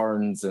 and in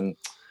Ferns, and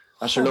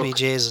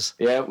Jesus.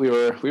 Yeah, we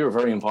were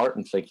very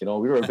important. Like we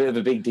were a bit of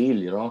a big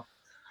deal.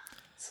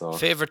 So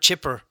favorite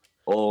chipper.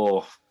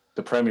 Oh,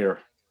 the Premier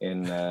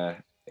in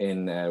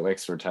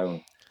Wexford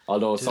town.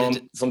 Although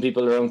some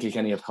people around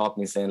Kilkenny have caught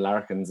me saying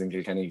Larkins in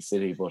Kilkenny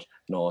City, but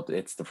no,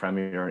 it's the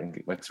Premier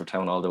in Wexford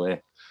town all the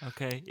way.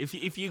 Okay,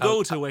 if you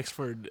go to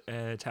Wexford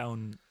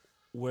town,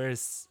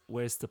 where's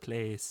the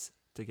place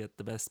to get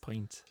the best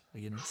pint of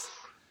Guinness?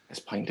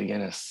 Best pint of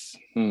Guinness.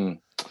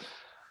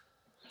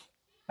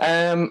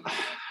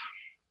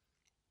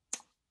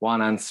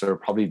 One answer,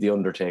 probably the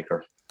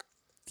Undertaker.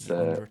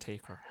 The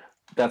Undertaker.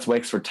 That's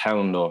Wexford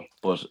town though,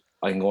 but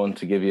I'm going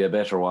to give you a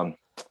better one.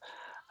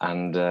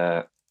 And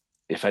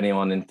if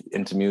anyone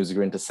into music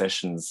or into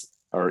sessions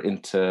or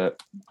into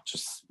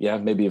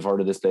maybe you've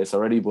heard of this place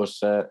already, but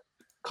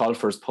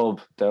Colfer's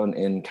Pub down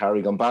in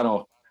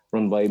Carrigombano,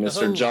 run by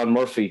Mr. John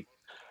Murphy.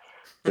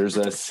 There's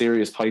a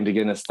serious pint of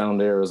Guinness down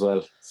there as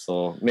well.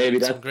 So maybe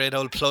that's some great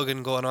old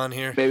plugging going on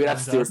here. Maybe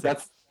that's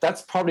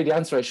probably the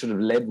answer I should have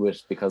led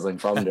with because I'm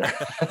from there.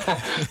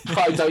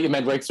 I thought you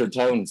meant Wexford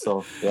town,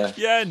 so yeah.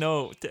 Yeah,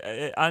 no,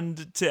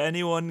 and to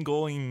anyone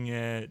going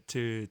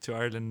to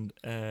Ireland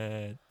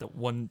that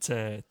want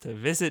to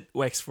visit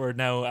Wexford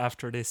now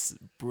after this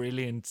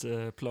brilliant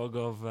plug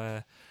of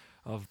the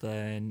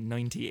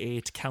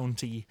 98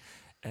 county,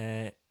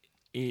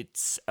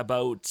 it's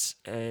about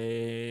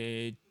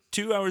 2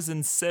 hours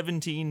and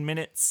 17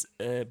 minutes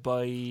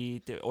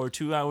or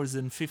 2 hours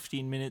and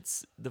 15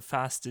 minutes the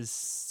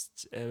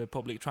fastest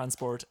public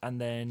transport,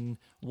 and then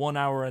 1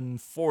 hour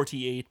and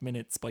 48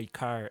 minutes by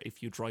car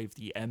if you drive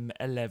the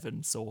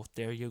M11. So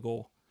there you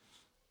go.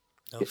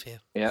 No fear.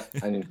 Yeah,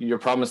 and you're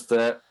promised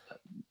good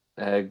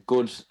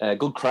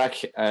crack,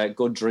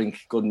 good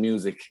drink, good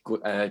music,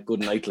 good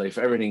nightlife,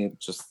 everything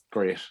just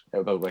great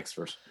about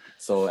Wexford.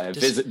 So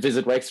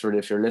visit Wexford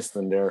if you're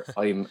listening there.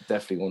 I'm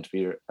definitely going to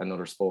be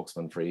another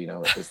spokesman for you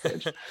now at this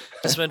stage.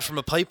 This went from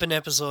a piping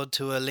episode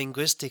to a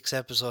linguistics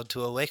episode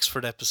to a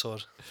Wexford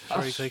episode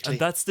very quickly. And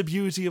that's the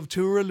beauty of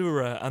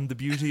Turalura and the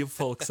beauty of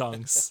folk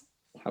songs.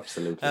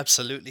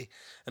 Absolutely.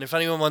 And if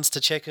anyone wants to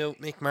check out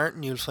Mick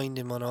Martin, you'll find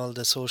him on all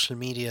the social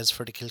medias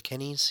for the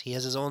Kilkennys. He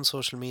has his own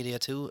social media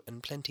too,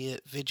 and plenty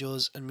of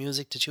videos and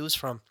music to choose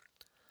from.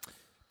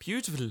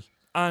 Beautiful.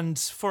 And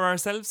for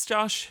ourselves,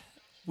 Josh,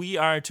 we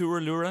are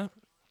Turalura.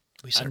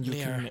 We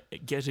certainly are. And you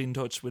can get in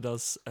touch with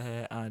us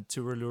at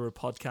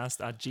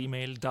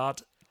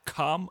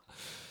turalurapodcast@gmail.com.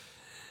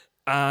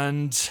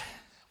 And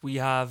we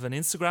have an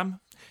Instagram,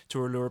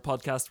 Turalura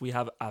Podcast. We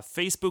have a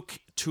Facebook,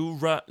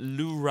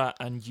 Turalura,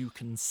 and you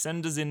can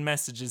send us in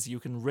messages, you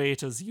can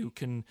rate us, you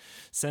can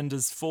send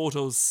us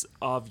photos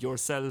of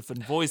yourself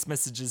and voice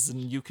messages,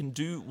 and you can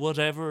do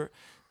whatever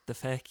the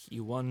feck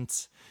you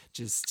want.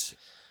 Just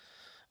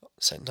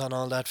send on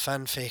all that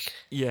fanfic.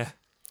 Yeah,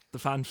 the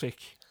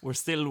fanfic. We're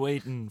still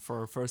waiting for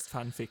our first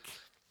fanfic.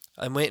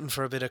 I'm waiting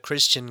for a bit of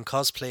Christian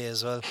cosplay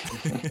as well.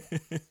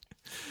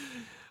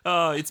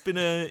 It's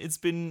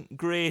been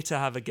great to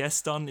have a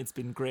guest on. It's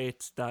been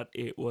great that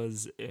it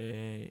was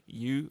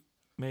you,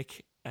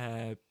 Mick.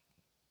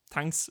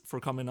 Thanks for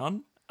coming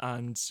on,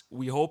 and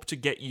we hope to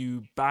get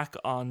you back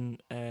on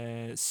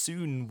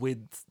soon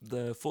with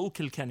the full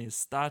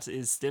Kilkennys. That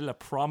is still a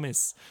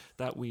promise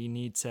that we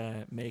need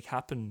to make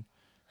happen.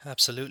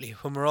 Absolutely.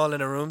 When we're all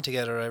in a room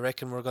together, I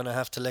reckon we're going to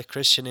have to let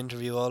Christian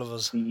interview all of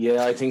us.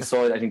 Yeah, I think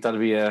so. I think that'll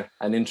be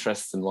an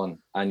interesting one.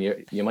 And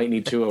you might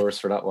need 2 hours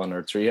for that one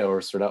or 3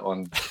 hours for that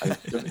one. And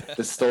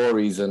the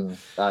stories, and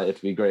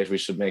it'd be great. We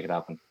should make it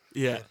happen.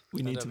 Yeah,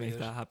 we need to make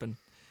that happen.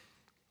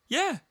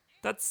 Yeah,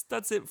 that's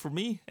it for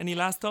me. Any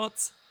last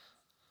thoughts?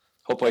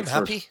 Hope I'm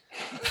happy.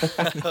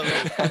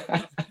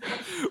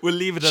 We'll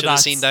leave it at that. Should have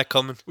seen that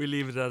coming. We'll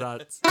leave it at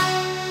that.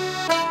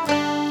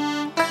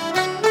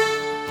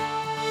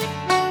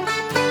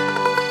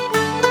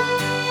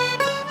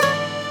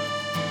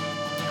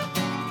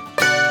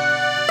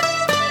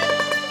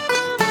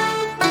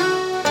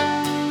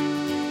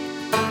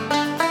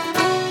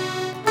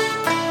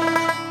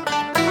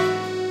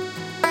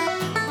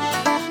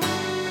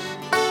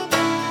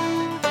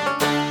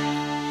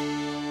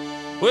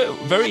 Well,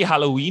 very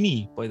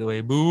Halloweeny, by the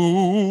way.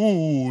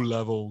 Boo,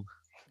 Lavo.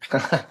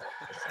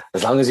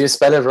 As long as you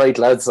spell it right,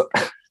 lads.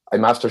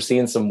 I'm after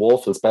seeing some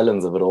woeful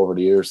spellings of it over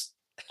the years.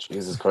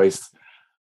 Jesus Christ.